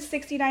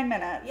 869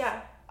 minutes?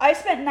 Yeah. I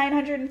spent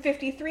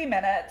 953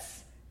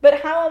 minutes. But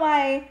how am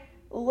I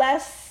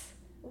less...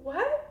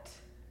 What?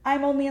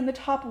 I'm only in the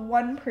top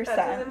 1%. That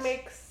doesn't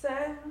make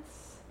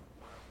sense.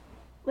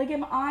 Like,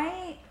 am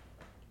I...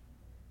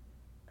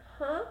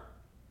 Huh?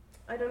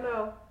 I don't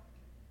know.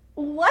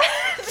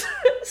 What?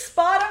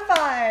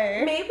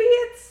 Spotify! Maybe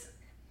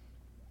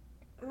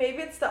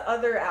it's the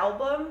other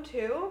album,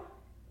 too?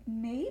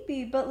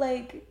 Maybe, but,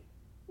 like,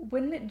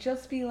 wouldn't it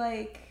just be,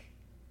 like...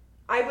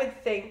 I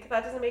would think.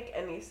 That doesn't make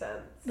any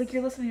sense. Like,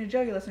 you're listening to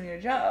Joe, you're listening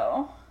to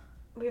Joe.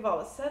 We've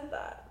always said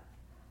that.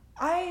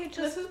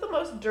 This is the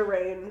most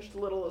deranged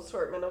little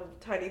assortment of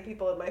tiny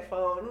people in my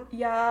phone.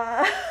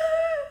 Yeah.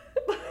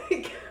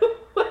 Like,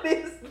 what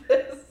is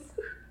this?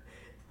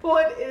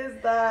 What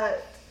is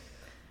that?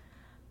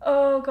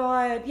 Oh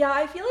god. Yeah,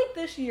 I feel like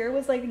this year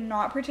was like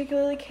not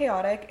particularly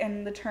chaotic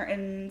in the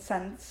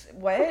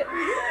what?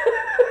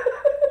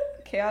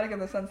 Chaotic in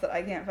the sense that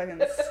I can't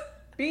fucking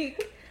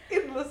speak.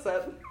 In the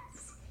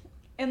sense.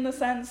 In the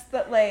sense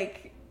that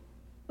like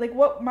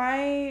what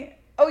my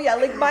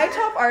my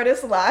top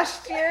artists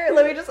last year.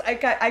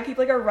 I keep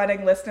like a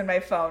running list in my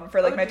phone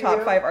for like my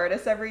top 5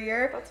 artists every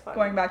year. That's fun.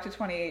 Going back to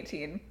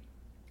 2018.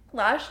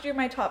 Last year,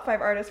 my top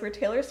 5 artists were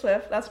Taylor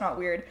Swift, that's not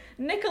weird,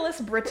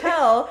 Nicholas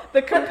Britell,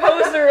 the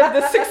composer of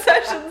the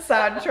Succession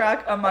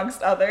soundtrack,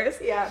 amongst others.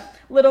 Yeah.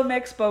 Little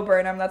Mix, Bo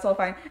Burnham, that's all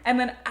fine. And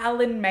then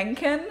Alan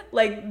Menken,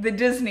 like the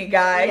Disney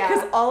guy,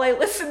 because all I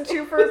listened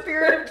to for a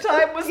period of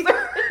time was the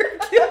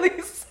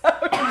Hercules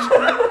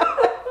soundtrack.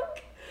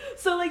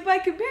 So, like, by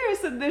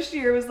comparison, this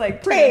year was,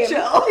 like, pretty chill.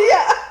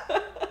 Yeah.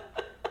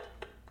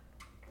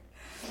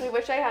 I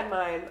wish I had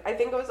mine. I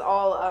think it was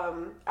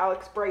all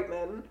Alex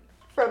Brightman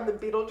from the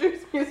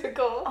Beetlejuice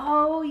musical.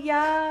 Oh,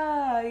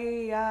 yeah.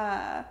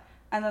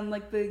 And then,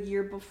 like, the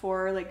year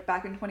before, like,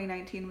 back in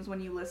 2019 was when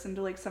you listened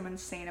to, like, some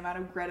insane amount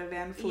of Greta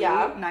Van Fleet.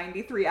 Yeah.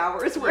 93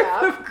 hours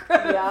worth of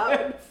Greta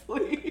Van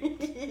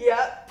Fleet.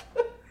 Yep.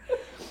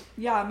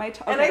 Yeah,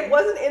 And I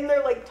wasn't in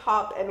their, like,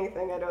 top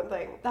anything, I don't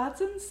think. That's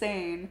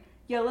insane.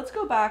 Yeah, let's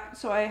go back.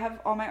 So I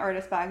have all my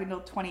artists back until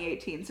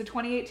 2018. So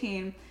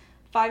 2018,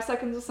 5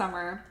 Seconds of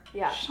Summer.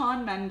 Yeah.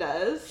 Shawn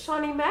Mendes.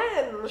 Shawnee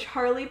Men.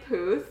 Charlie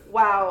Puth.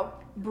 Wow.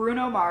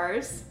 Bruno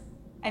Mars.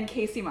 And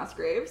Casey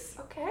Musgraves.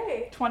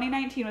 Okay.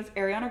 2019 was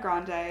Ariana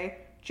Grande,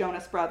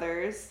 Jonas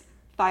Brothers,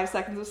 5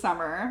 Seconds of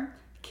Summer,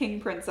 King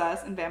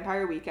Princess, and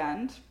Vampire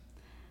Weekend.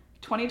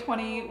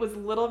 2020 was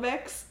Little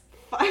Mix,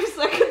 5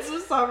 Seconds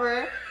of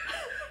Summer,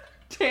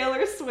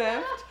 Taylor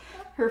Swift,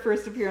 her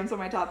first appearance on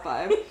my top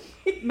 5,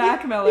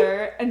 Mac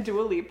Miller, and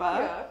Dua Lipa.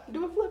 Yeah,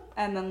 do a flip.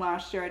 And then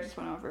last year I just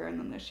went over, and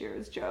then this year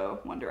is Joe,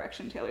 One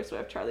Direction, Taylor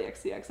Swift, Charlie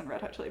XCX, and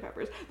Red Hot Chili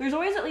Peppers. There's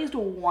always at least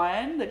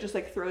one that just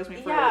like throws me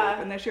for a loop,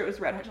 and this year it was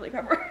Red Hot Chili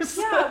Peppers.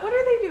 Yeah, what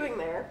are they doing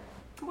there?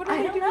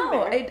 I don't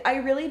know. I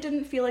really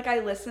didn't feel like I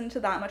listened to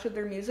that much of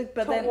their music,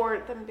 but then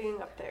warrant them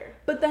being up there.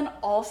 But then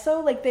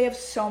also like they have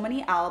so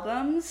many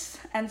albums,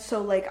 and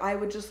so like I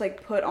would just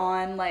like put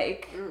on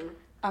like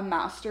a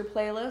master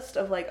playlist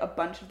of like a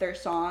bunch of their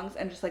songs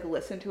and just like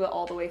listen to it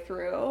all the way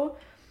through.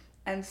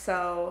 And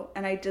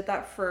I did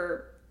that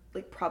for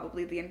like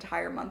probably the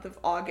entire month of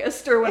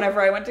August or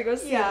whenever I went to go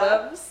see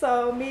them.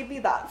 So maybe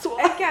that's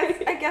why.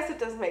 I guess it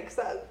does make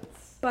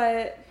sense.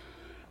 But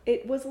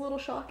it was a little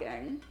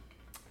shocking.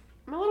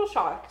 I'm a little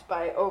shocked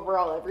by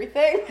overall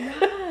everything.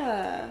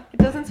 Yeah. It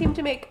doesn't seem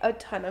to make a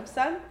ton of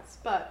sense,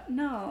 but...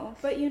 No,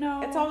 but you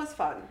know... It's always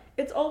fun.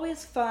 It's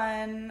always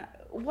fun.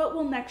 What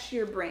will next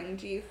year bring,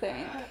 do you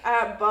think?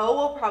 Bo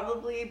will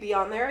probably be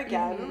on there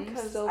again,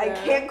 because I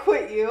can't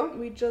quit you.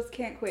 We just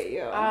can't quit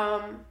you.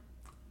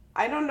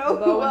 I don't know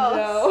who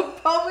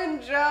else. Bo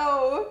and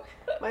Joe.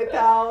 My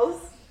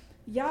pals.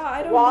 Yeah,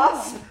 I don't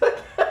Wasp. know.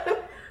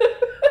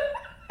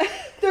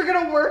 They're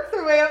gonna work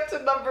their way up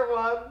to number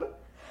 1.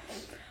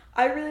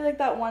 I really like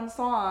that one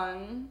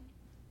song.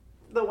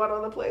 The one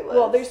on the playlist.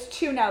 Well, there's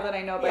 2 now that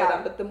I know by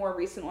them, but the more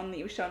recent one that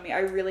you've shown me, I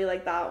really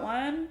like that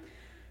one.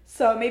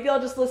 So maybe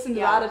I'll just listen to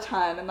that a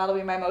ton, and that'll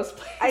be my most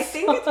played I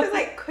think it's because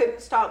I couldn't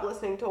stop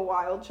listening to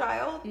Wild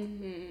Child.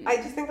 Mm-hmm. I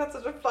just think that's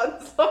such a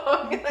fun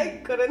song, and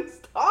I couldn't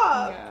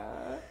stop.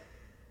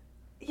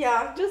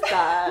 Yeah. Just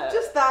that.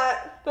 Just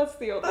that. That's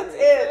the only That's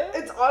reason. it.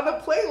 It's on a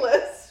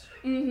playlist.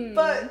 Mm-hmm.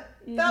 But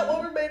that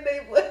will remain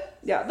nameless.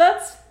 Yeah,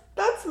 that's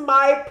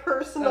my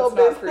personal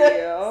business. Not for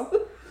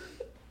you.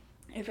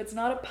 If it's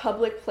not a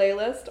public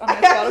playlist on my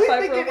Spotify profile. I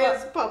think it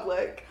is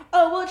public.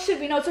 Oh, well, it should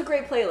be. No, it's a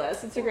great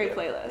playlist. It's a great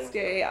playlist.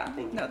 Yeah.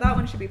 No, that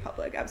one should be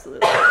public.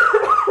 Absolutely.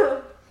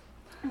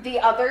 The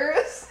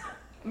others?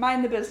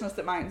 Mind the business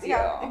that minds you.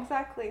 Yeah,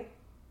 exactly.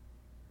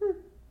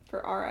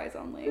 For our eyes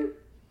only.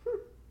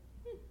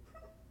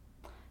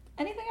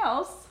 Anything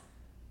else?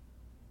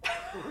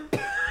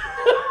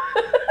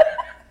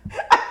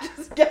 I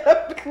just get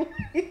up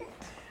clean.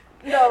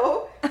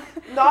 No,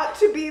 not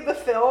to be the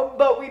film,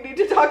 but we need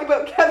to talk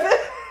about Kevin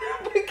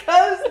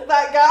because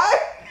that guy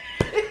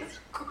is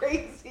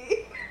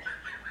crazy.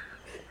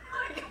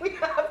 Like, we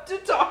have to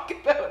talk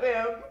about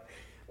him.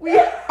 We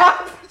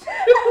have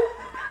to.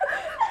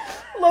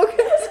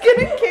 Logan's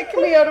gonna kick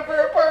me out of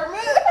her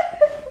apartment.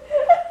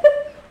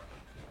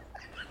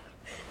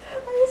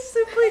 I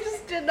simply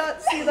just did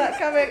not see that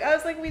coming. I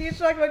was like, we need to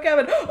talk about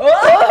Kevin.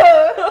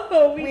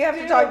 Oh, we have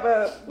to talk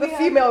about the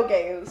female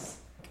gaze.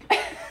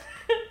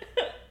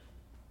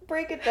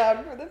 Break it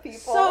down for the people.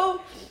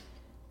 So,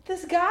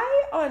 this guy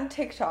on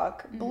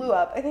TikTok blew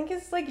up. I think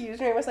his like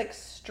username was like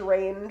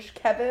Strange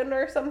Kevin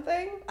or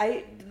something.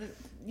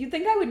 You'd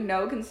think I would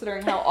know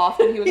considering how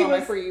often he was on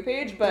my For You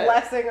page, but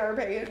blessing our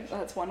page.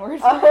 That's one word.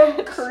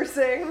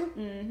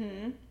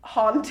 Cursing.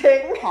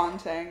 Haunting.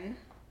 Haunting.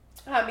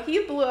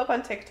 He blew up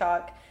on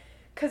TikTok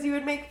because he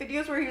would make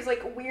videos where he was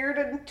like weird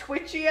and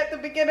twitchy at the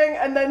beginning,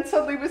 and then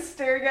suddenly was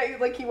staring at you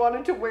like he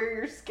wanted to wear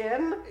your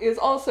skin. It was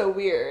also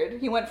weird.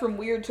 He went from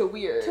weird to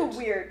weird.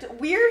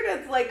 Weird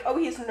is like, oh,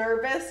 he's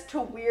nervous,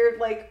 to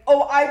weird like,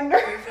 oh, I'm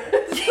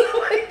nervous.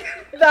 Like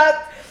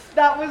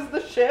that was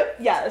the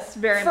shift. Yes,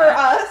 very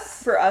much.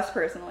 For us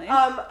personally.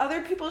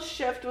 Other people's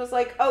shift was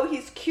like, oh,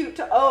 he's cute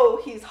to,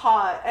 oh, he's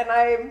hot, and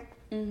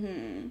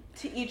I'm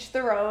to each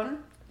their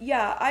own.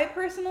 Yeah, I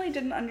personally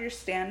didn't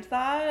understand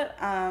that.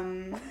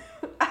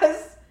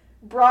 As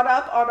brought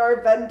up on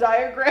our Venn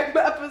diagram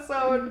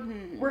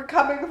episode, we're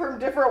coming from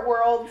different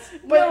worlds,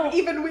 but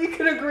even we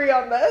could agree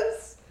on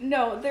this.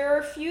 No, there are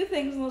a few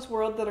things in this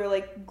world that are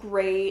like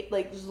great,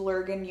 like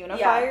Zlurgan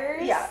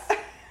unifiers. Yeah.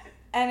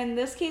 And in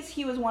this case,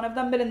 he was one of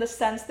them, but in the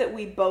sense that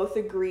we both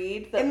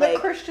agreed that in the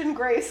Christian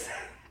Grey sense.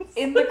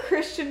 In the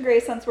Christian Grey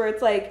sense where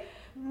it's like,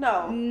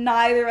 no,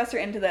 neither of us are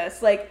into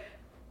this. Like,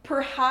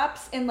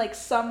 perhaps in like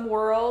some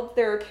world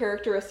there are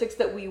characteristics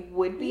that we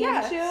would be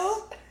into,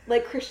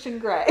 like Christian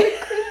Grey.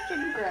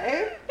 Christian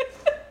Grey.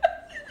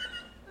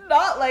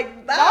 Not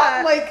like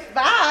that. Not like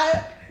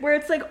that. Where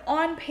it's like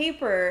on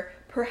paper,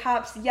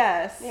 perhaps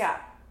yes. Yeah.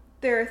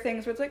 There are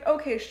things where it's like,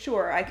 okay,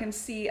 sure, I can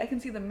see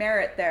the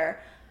merit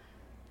there.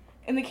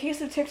 In the case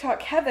of TikTok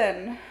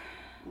Kevin,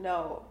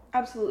 no,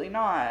 absolutely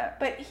not.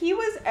 But he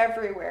was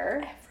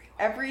everywhere.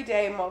 Every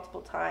day,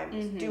 multiple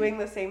times, doing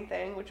the same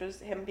thing, which was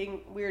him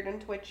being weird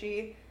and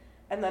twitchy,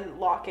 and then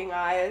locking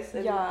eyes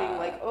and being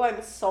like, oh,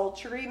 I'm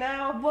sultry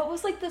now. What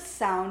was, like, the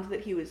sound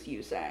that he was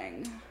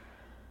using?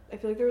 I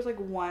feel like there was, like,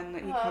 one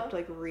that he kept,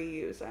 like,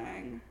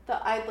 reusing.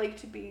 The I'd like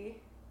to be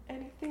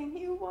anything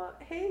you want.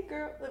 Hey,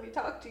 girl, let me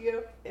talk to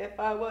you. If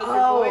I was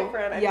your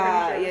boyfriend, I'm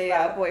pretty sure it was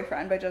that.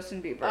 Boyfriend by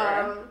Justin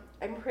Bieber.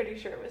 I'm pretty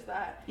sure it was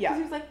that. Yeah. Because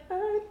he was like,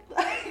 I'd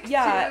like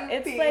to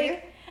it's be.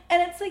 like...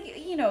 And it's like,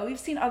 you know, we've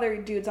seen other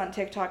dudes on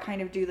TikTok kind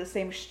of do the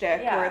same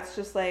shtick where it's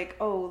just like,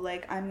 oh,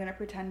 like, I'm going to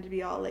pretend to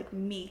be all, like,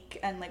 meek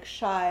and, like,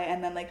 shy.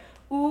 And then, like,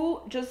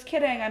 ooh, just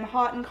kidding, I'm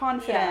hot and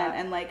confident. Yeah.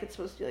 And, like, it's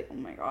supposed to be like, oh,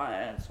 my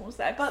God, it's so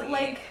sexy. But,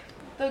 like,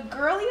 the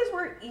girlies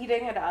were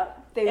eating it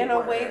up in a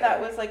way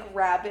that was, like,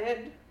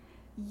 rabid.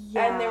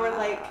 Yeah. And they were,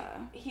 like,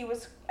 he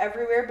was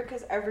everywhere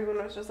because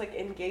everyone was just, like,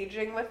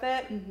 engaging with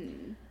it.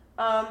 And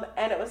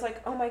it was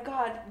like, oh, my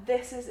God,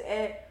 this is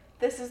it.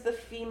 This is the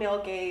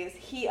female gaze.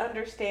 He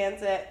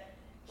understands it.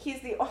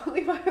 He's the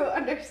only one who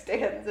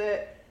understands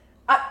it.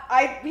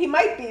 He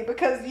might be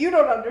because you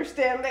don't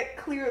understand it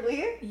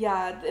clearly.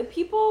 Yeah, the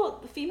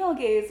female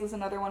gaze is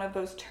another one of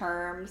those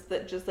terms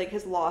that just like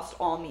has lost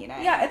all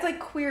meaning. Yeah, it's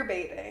like queer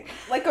baiting.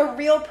 Like a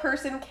real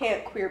person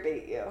can't queer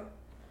bait you.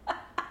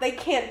 They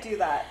can't do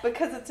that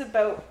because it's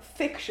about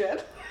fiction.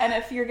 And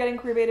if you're getting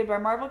queer baited by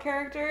Marvel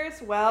characters,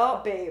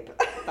 well, babe,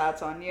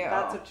 that's on you.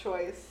 That's a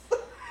choice.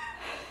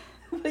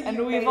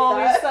 And we've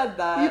always said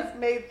that. You've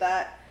made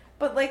that.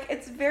 But, like,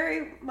 it's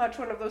very much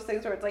one of those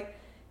things where it's like,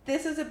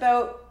 this is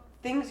about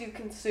things you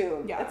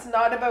consume. Yeah. It's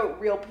not about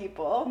real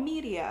people.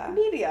 Media.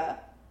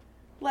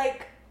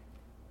 Like,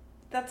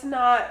 that's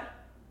not...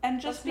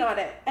 not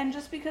it. And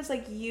just because,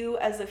 like, you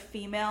as a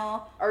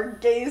female... Are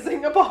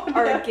gazing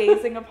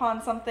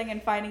upon something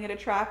and finding it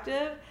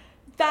attractive,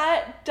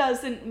 that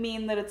doesn't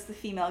mean that it's the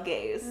female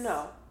gaze.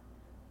 No.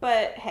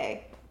 But,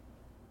 hey.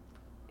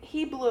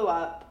 He blew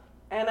up.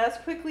 And as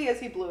quickly as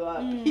he blew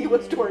up, he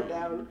was torn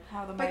down.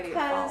 How the mighty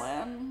have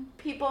fallen.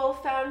 People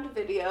found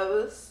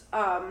videos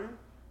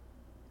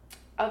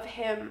of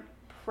him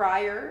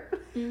prior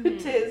to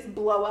his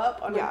blow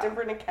up on a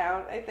different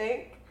account, I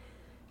think,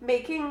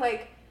 making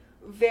like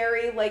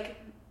very like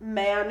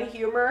man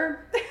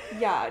humor.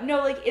 Yeah, no,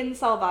 like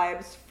incel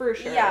vibes for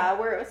sure. Yeah,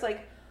 where it was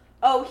like,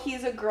 oh,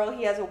 he's a girl,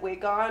 he has a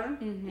wig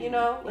on, you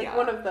know? Like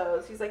one of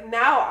those. He's like,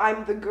 now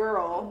I'm the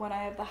girl. When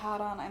I have the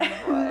hat on, I'm the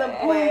boy. The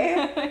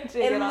boy.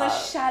 In the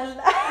shallow.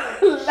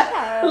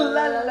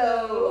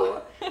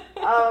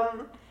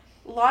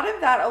 A lot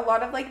of that, a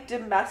lot of like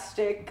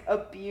domestic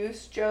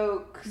abuse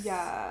jokes.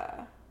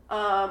 Yeah.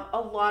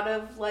 A lot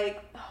of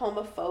like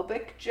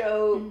homophobic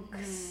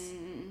jokes.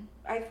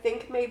 I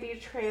think maybe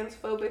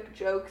transphobic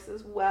jokes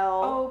as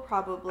well. Oh,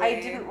 probably.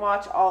 I didn't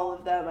watch all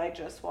of them. I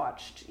just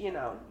watched, the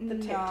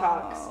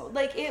TikToks.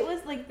 Like it was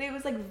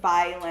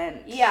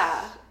violent.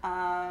 Yeah.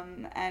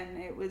 And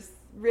it was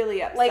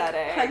really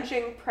upsetting. Like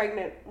punching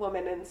pregnant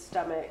woman in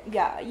stomach.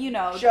 Yeah,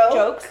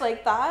 jokes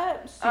like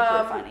that,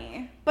 super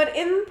funny. But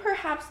in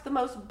perhaps the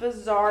most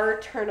bizarre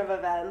turn of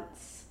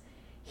events,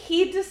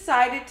 he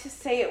decided to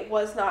say it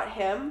was not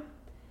him.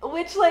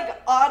 Which,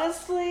 like,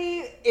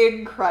 honestly,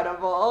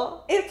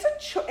 incredible. It's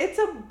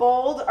a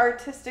bold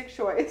artistic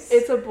choice.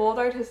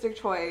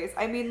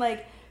 I mean,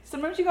 like,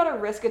 sometimes you gotta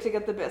risk it to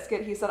get the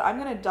biscuit. He said, I'm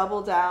gonna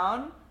double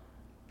down.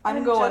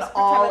 I'm going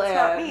all in.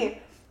 Not me.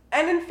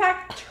 And in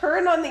fact,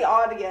 turn on the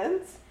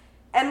audience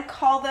and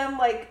call them,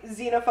 like,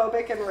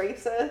 xenophobic and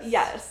racist.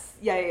 Yes.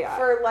 Yeah.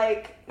 For,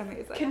 like,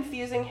 amazing.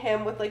 Confusing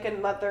him with, like,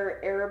 another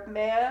Arab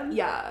man.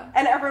 Yeah.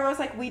 And everyone was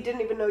like, we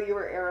didn't even know you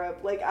were Arab.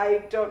 Like,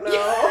 I don't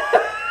know.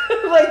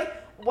 Like,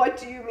 what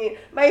do you mean?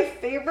 My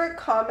favorite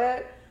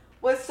comment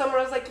was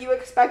someone was like, you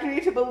expect me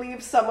to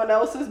believe someone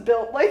else is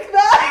built like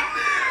that?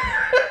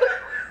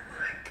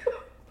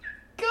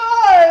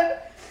 God.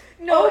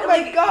 No, oh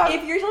my God.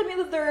 If you're telling me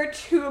that there are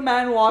two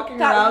men walking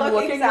that around look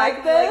looking exactly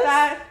like this, like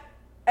that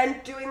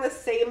and doing the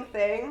same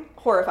thing,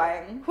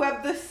 horrifying. who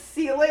have the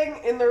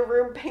ceiling in their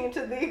room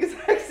painted the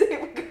exact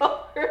same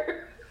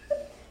color,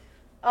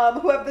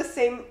 who have the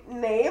same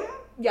name,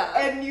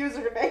 and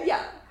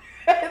username,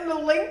 and the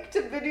link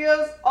to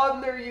videos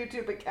on their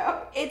YouTube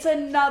account. It's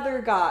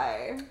another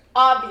guy.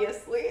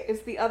 Obviously.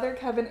 Is the other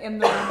Kevin in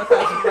the room with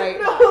us right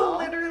now? No,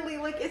 literally,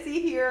 like, is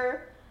he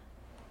here?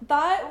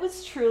 That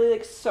was truly,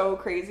 like, so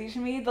crazy to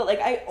me that,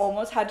 like, I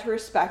almost had to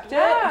respect it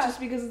just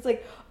because it's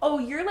like, oh,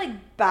 you're, like,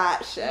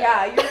 batshit.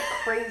 Yeah, you're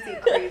crazy.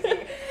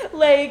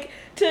 Like,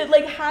 to,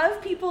 like,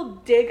 have people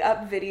dig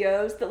up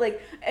videos that,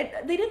 like,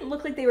 they didn't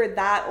look like they were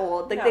that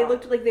old. Like, they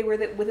looked like they were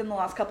within the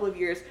last couple of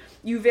years.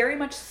 You very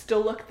much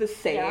still look the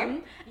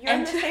same. Yeah. You're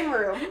in the same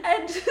room.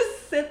 And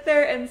just sit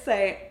there and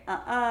say,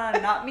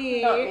 not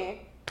me. Not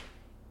me.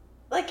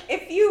 Like,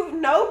 if you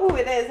know who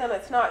it is and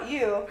it's not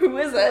you. Who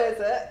is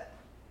it?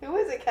 Who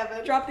is it,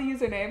 Kevin? Drop the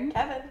username.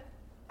 Kevin. Adam.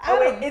 Oh,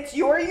 wait, it's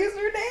your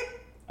username?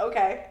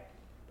 Okay.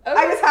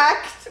 I was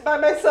hacked by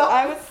myself.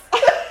 I was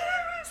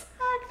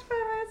hacked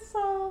by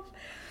myself.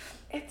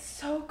 It's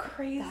so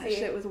crazy. That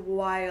shit was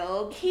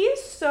wild.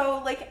 He's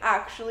so, like,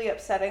 actually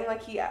upsetting.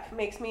 Like, he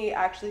makes me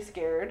actually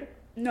scared.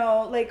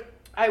 No, like,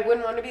 I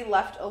wouldn't want to be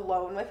left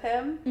alone with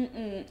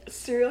him.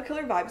 Serial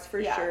killer vibes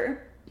for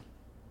sure.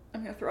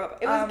 I'm gonna throw up.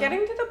 It was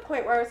getting to the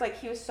point where I was like,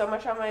 he was so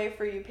much on my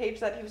For You page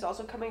that he was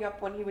also coming up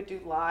when he would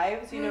do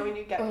lives, you know, when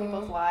you get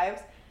people's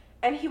lives.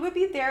 And he would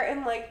be there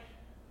in, like,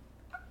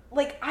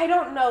 I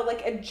don't know,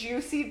 like, a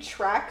juicy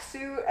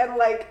tracksuit and,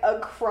 like, a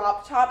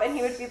crop top, and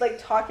he would be, like,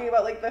 talking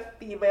about, like, the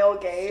female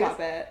gaze.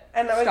 Stop it.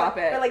 And I was Stop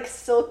it. Or, like,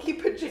 silky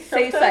pajamas.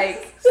 Say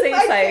psych. Say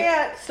psych. I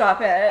can't.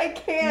 Stop it. I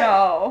can't.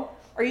 No.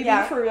 Are you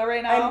being for real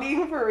right now? I'm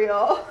being for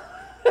real.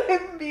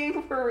 I'm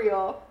being for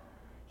real.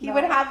 He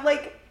would have,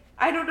 like,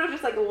 I don't know,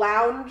 just, like,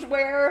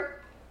 loungewear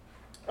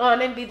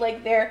on and be,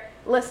 like, there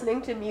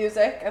listening to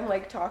music and,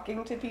 like,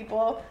 talking to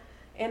people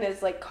in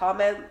his, like,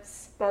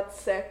 comments. That's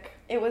sick.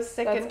 It was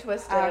sick and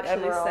twisted actually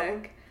and wrong.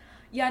 Sick.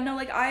 Yeah, no,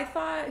 like, I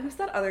thought, who's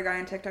that other guy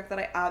on TikTok that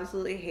I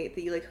absolutely hate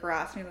that you, like,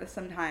 harass me with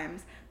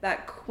sometimes?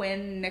 That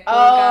Quinn Nickel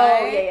guy.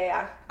 Oh,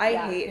 yeah. I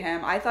hate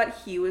him. I thought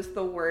he was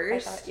the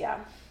worst.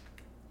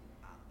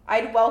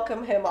 I'd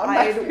welcome him on my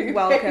I'd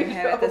welcome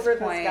him at this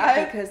point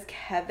because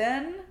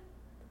Kevin...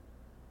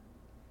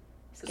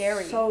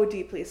 Scary. So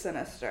deeply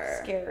sinister.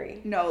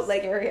 Scary. No,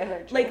 like, scary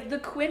energy. Like, the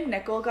Quinn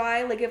Nickel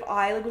guy, like, if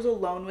I, like, was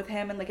alone with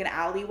him in, like, an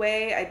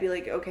alleyway, I'd be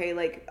like, okay,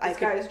 like, this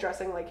guy is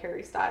dressing like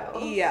Harry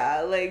Styles.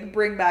 Yeah, like,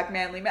 bring back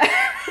manly men.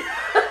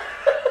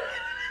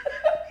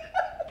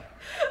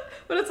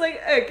 But it's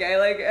like, okay,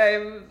 like,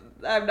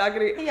 I'm not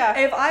gonna... Yeah.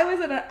 If I was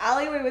in an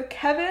alleyway with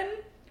Kevin...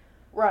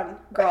 Run.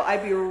 Girl,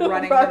 I'd be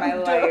running for my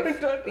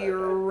life. Be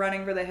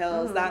running for the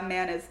hills. Mm-hmm. That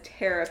man is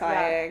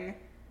terrifying. Yeah.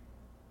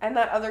 And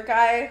that other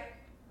guy...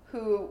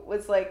 who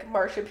was like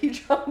Marsha P.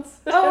 Johnson.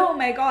 Oh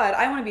my God,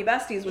 I want to be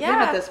besties with him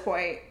at this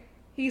point.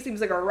 He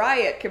seems like a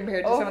riot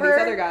compared to some of these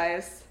other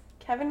guys.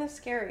 Kevin is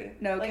scary.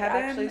 No, like,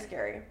 Kevin actually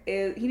scary.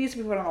 He needs to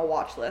be put on a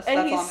watch list. And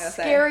that's he's all I'm gonna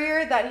say.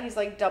 Scarier that he's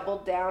like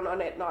doubled down on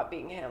it not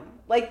being him.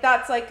 Like,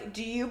 that's like,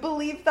 do you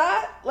believe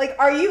that? Like,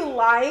 are you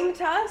lying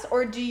to us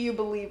or do you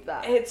believe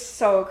that? It's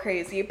so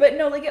crazy. But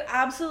no, like, it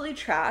absolutely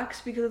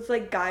tracks because it's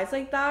like guys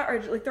like that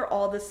are like, they're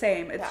all the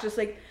same. It's just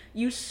like,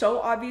 you so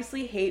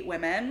obviously hate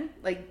women,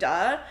 like,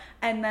 duh.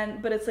 And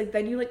then, but it's like,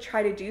 then you like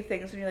try to do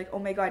things and you're like, oh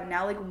my God,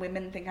 now like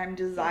women think I'm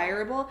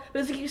desirable. But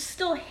it's like, you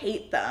still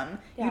hate them.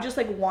 Yeah. You just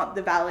like want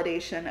the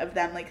validation of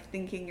them like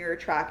thinking you're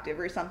attractive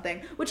or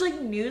something. Which, like,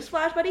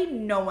 newsflash, buddy,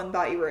 no one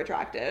thought you were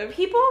attractive.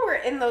 People were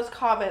in those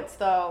comments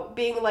though,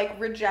 being like,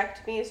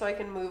 reject me so I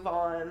can move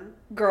on.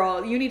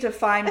 Girl, you need to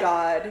find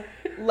God.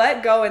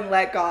 Let go and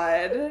let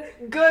God.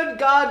 Good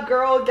God,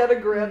 girl, get a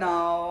grip.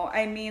 No,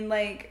 I mean,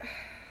 like...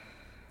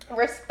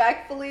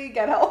 Respectfully,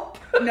 get help.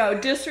 No,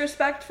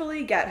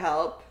 disrespectfully, get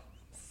help.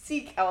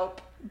 Seek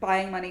help.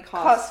 Buying money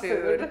costs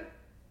food.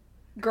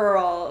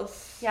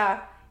 Girls.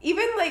 Yeah.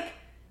 Even, like,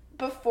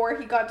 before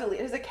he got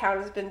deleted, his account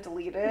has been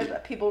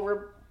deleted. People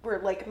were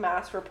like,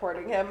 mass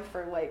reporting him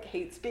for, like,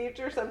 hate speech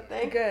or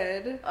something.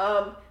 Good.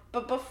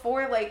 But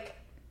before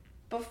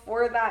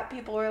that,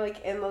 people were,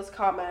 like, in those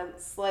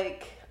comments,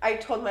 like, I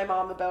told my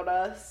mom about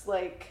us,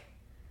 like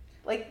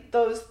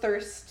those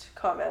thirst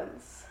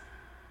comments.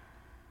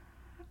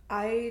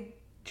 I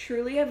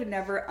truly have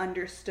never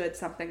understood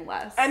something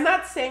less. And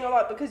that's saying a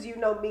lot because you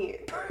know me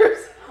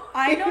personally.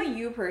 I know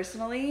you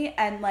personally,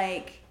 and,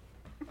 like,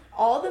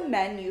 all the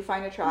men you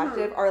find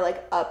attractive are,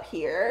 like, up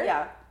here.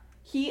 Yeah.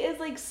 He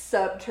is, like,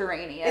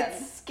 subterranean.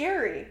 It's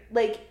scary.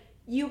 Like,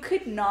 you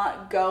could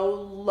not go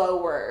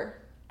lower.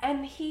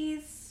 And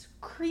he's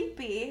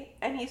creepy,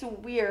 and he's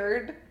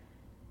weird.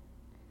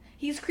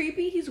 He's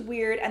creepy, he's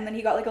weird, and then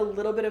he got, like, a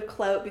little bit of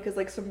clout because,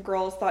 like, some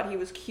girls thought he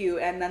was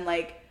cute, and then,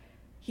 like...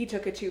 he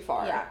took it too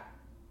far. Yeah.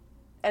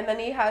 And then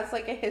he has,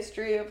 like, a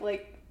history of,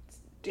 like,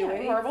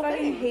 doing horrible things.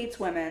 He hates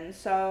women,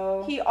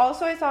 so... He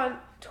also, I saw on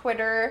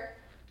Twitter,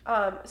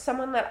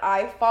 someone that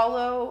I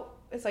follow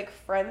is, like,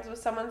 friends with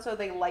someone, so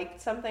they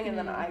liked something, and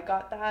then I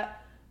got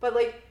that. But,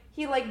 like,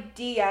 he, like,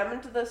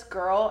 DM'd this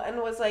girl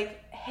and was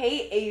like,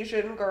 hey,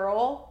 Asian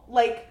girl.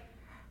 Like...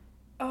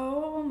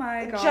 Oh,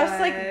 my God. Just,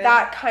 like,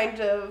 that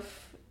kind of...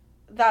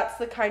 That's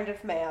the kind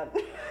of man.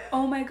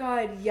 Oh, my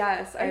God,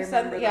 yes. I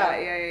remember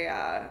that.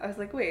 Yeah. I was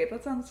like, wait,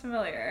 that sounds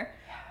familiar.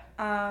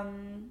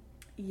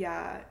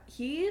 Yeah,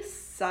 he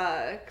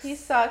sucks. He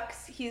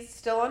sucks. He's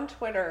still on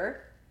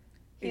Twitter.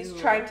 He's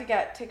trying to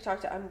get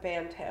TikTok to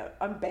unban him.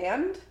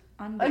 Unban him.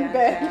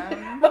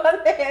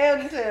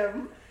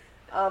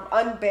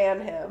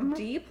 Unban him.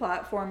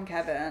 Deplatform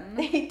Kevin.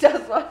 He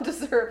does not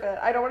deserve it.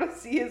 I don't want to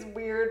see his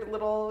weird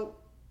little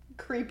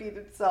creepy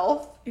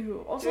self.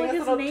 Ew. Also,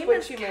 his name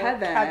is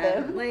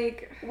Kevin.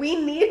 Like, we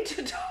need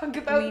to talk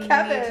about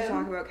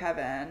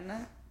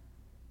Kevin.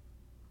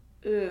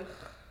 Ugh.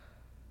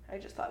 I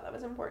just thought that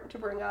was important to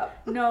bring up.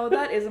 No,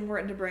 that is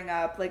important to bring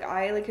up. Like,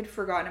 I had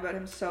forgotten about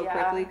him so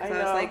quickly because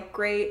I was like,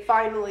 great.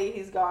 Finally,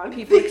 he's gone.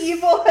 The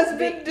evil has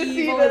been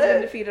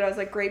defeated. I was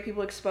like, great.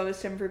 People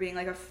exposed him for being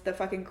like the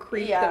fucking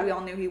creep that we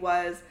all knew he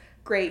was.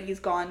 Great, he's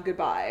gone.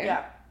 Goodbye.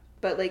 Yeah.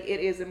 But like,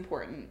 it is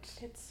important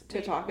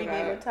to talk about. We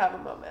needed to have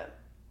a moment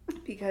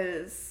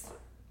because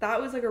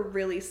that was like a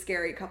really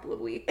scary couple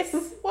of weeks. It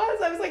was.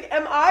 I was like,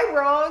 am I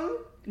wrong?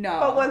 No.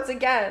 But once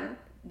again.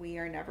 We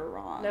are never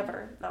wrong.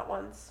 Never. Not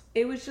once.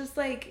 It was just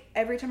like,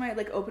 every time I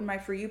like opened my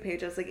For You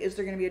page, I was like, is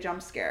there going to be a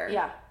jump scare?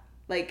 Yeah.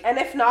 Like. And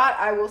if not,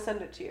 I will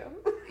send it to you.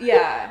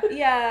 Yeah.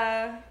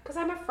 Yeah. Because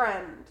I'm a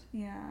friend.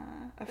 Yeah.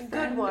 A friend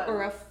good one.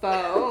 Or a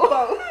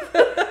foe.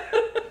 Both.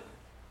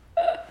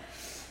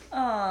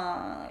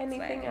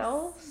 Anything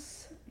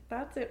else?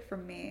 That's it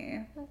from me.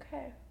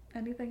 Okay.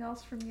 Anything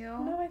else from you?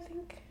 No, I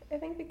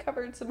think we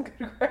covered some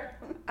good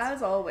ground.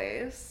 As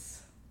always.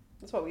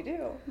 That's what we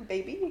do,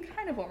 baby.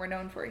 Kind of what we're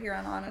known for here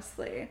on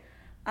Honestly.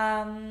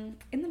 In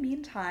the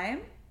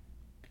meantime,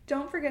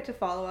 don't forget to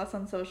follow us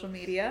on social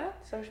media.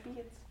 Social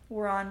medias.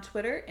 We're on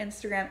Twitter,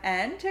 Instagram,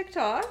 and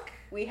TikTok.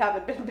 We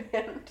haven't been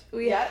banned.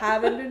 We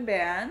haven't been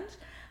banned.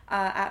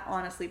 At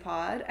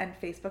HonestlyPod and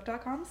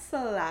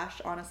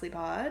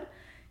Facebook.com/HonestlyPod.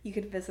 You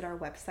can visit our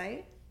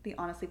website,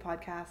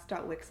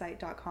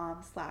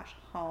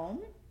 thehonestlypodcast.wixsite.com/home.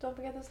 Don't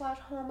forget the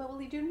 /home. It will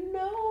lead you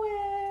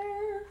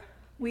nowhere.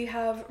 We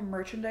have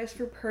merchandise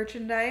for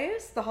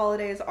merchandise. The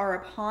holidays are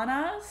upon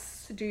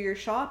us. Do your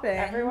shopping.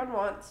 Everyone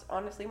wants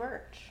Honestly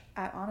merch.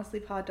 At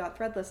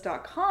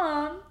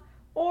honestlypod.threadless.com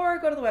or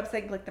go to the website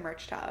and click the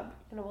merch tab.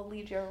 And it will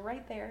lead you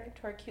right there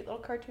to our cute little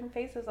cartoon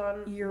faces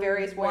on your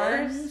various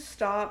wares.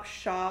 One-stop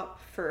shop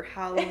for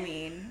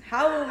Halloween.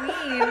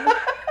 Halloween!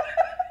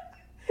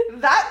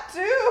 That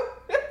too!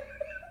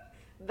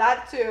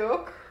 That too.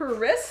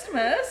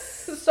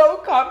 Christmas. So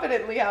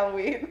confidently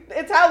Halloween.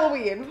 It's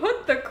Halloween.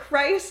 Put the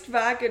Christ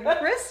back in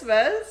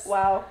Christmas.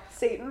 Wow.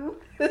 Satan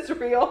is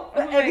real. Oh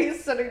and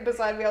he's sitting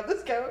beside me on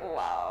this couch.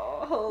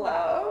 Wow.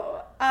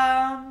 Hello.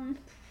 That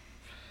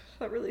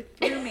really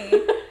threw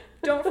me.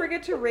 Don't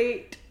forget to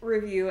rate,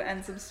 review,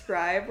 and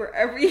subscribe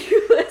wherever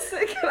you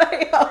listen. Can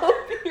I help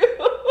you?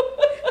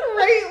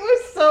 Rate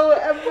was so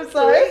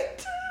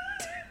emphasized.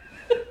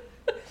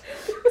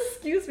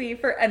 Excuse me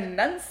for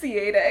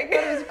enunciating.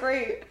 That was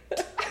great.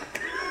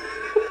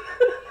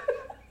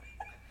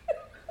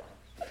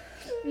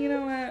 You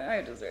know what?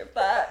 I deserve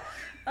that.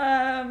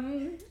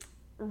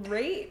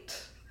 Rate,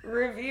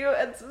 review,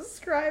 and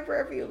subscribe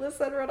wherever you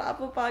listen. We're on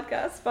Apple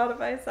Podcasts,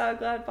 Spotify,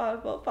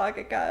 SoundCloud,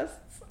 Pocket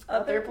Casts,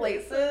 other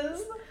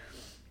places.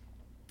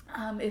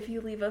 If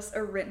you leave us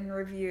a written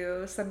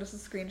review, send us a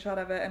screenshot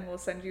of it and we'll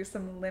send you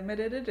some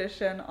limited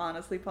edition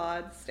Honestly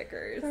Pod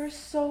stickers. They're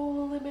so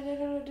limited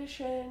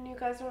edition. You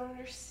guys don't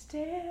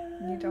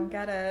understand. You don't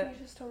get it. You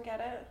just don't get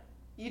it.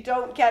 You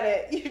don't get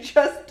it. You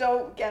just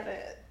don't get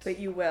it. But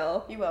you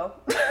will. You will.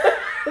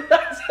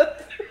 That's a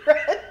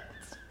threat.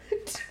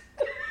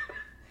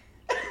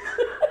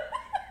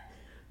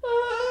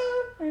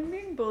 I'm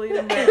being bullied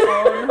in my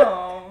own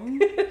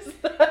home. Is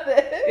that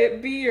it?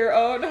 It be your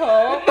own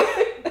home.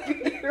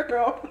 Be your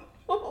own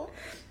home.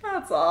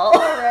 That's all. All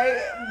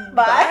right.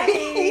 Bye.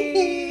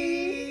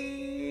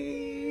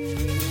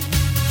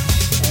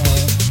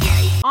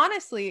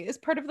 Honestly is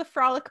part of the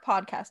Frolic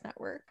Podcast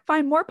Network.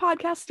 Find more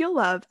podcasts you'll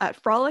love at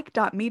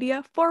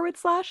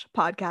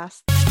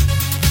frolic.media/podcast.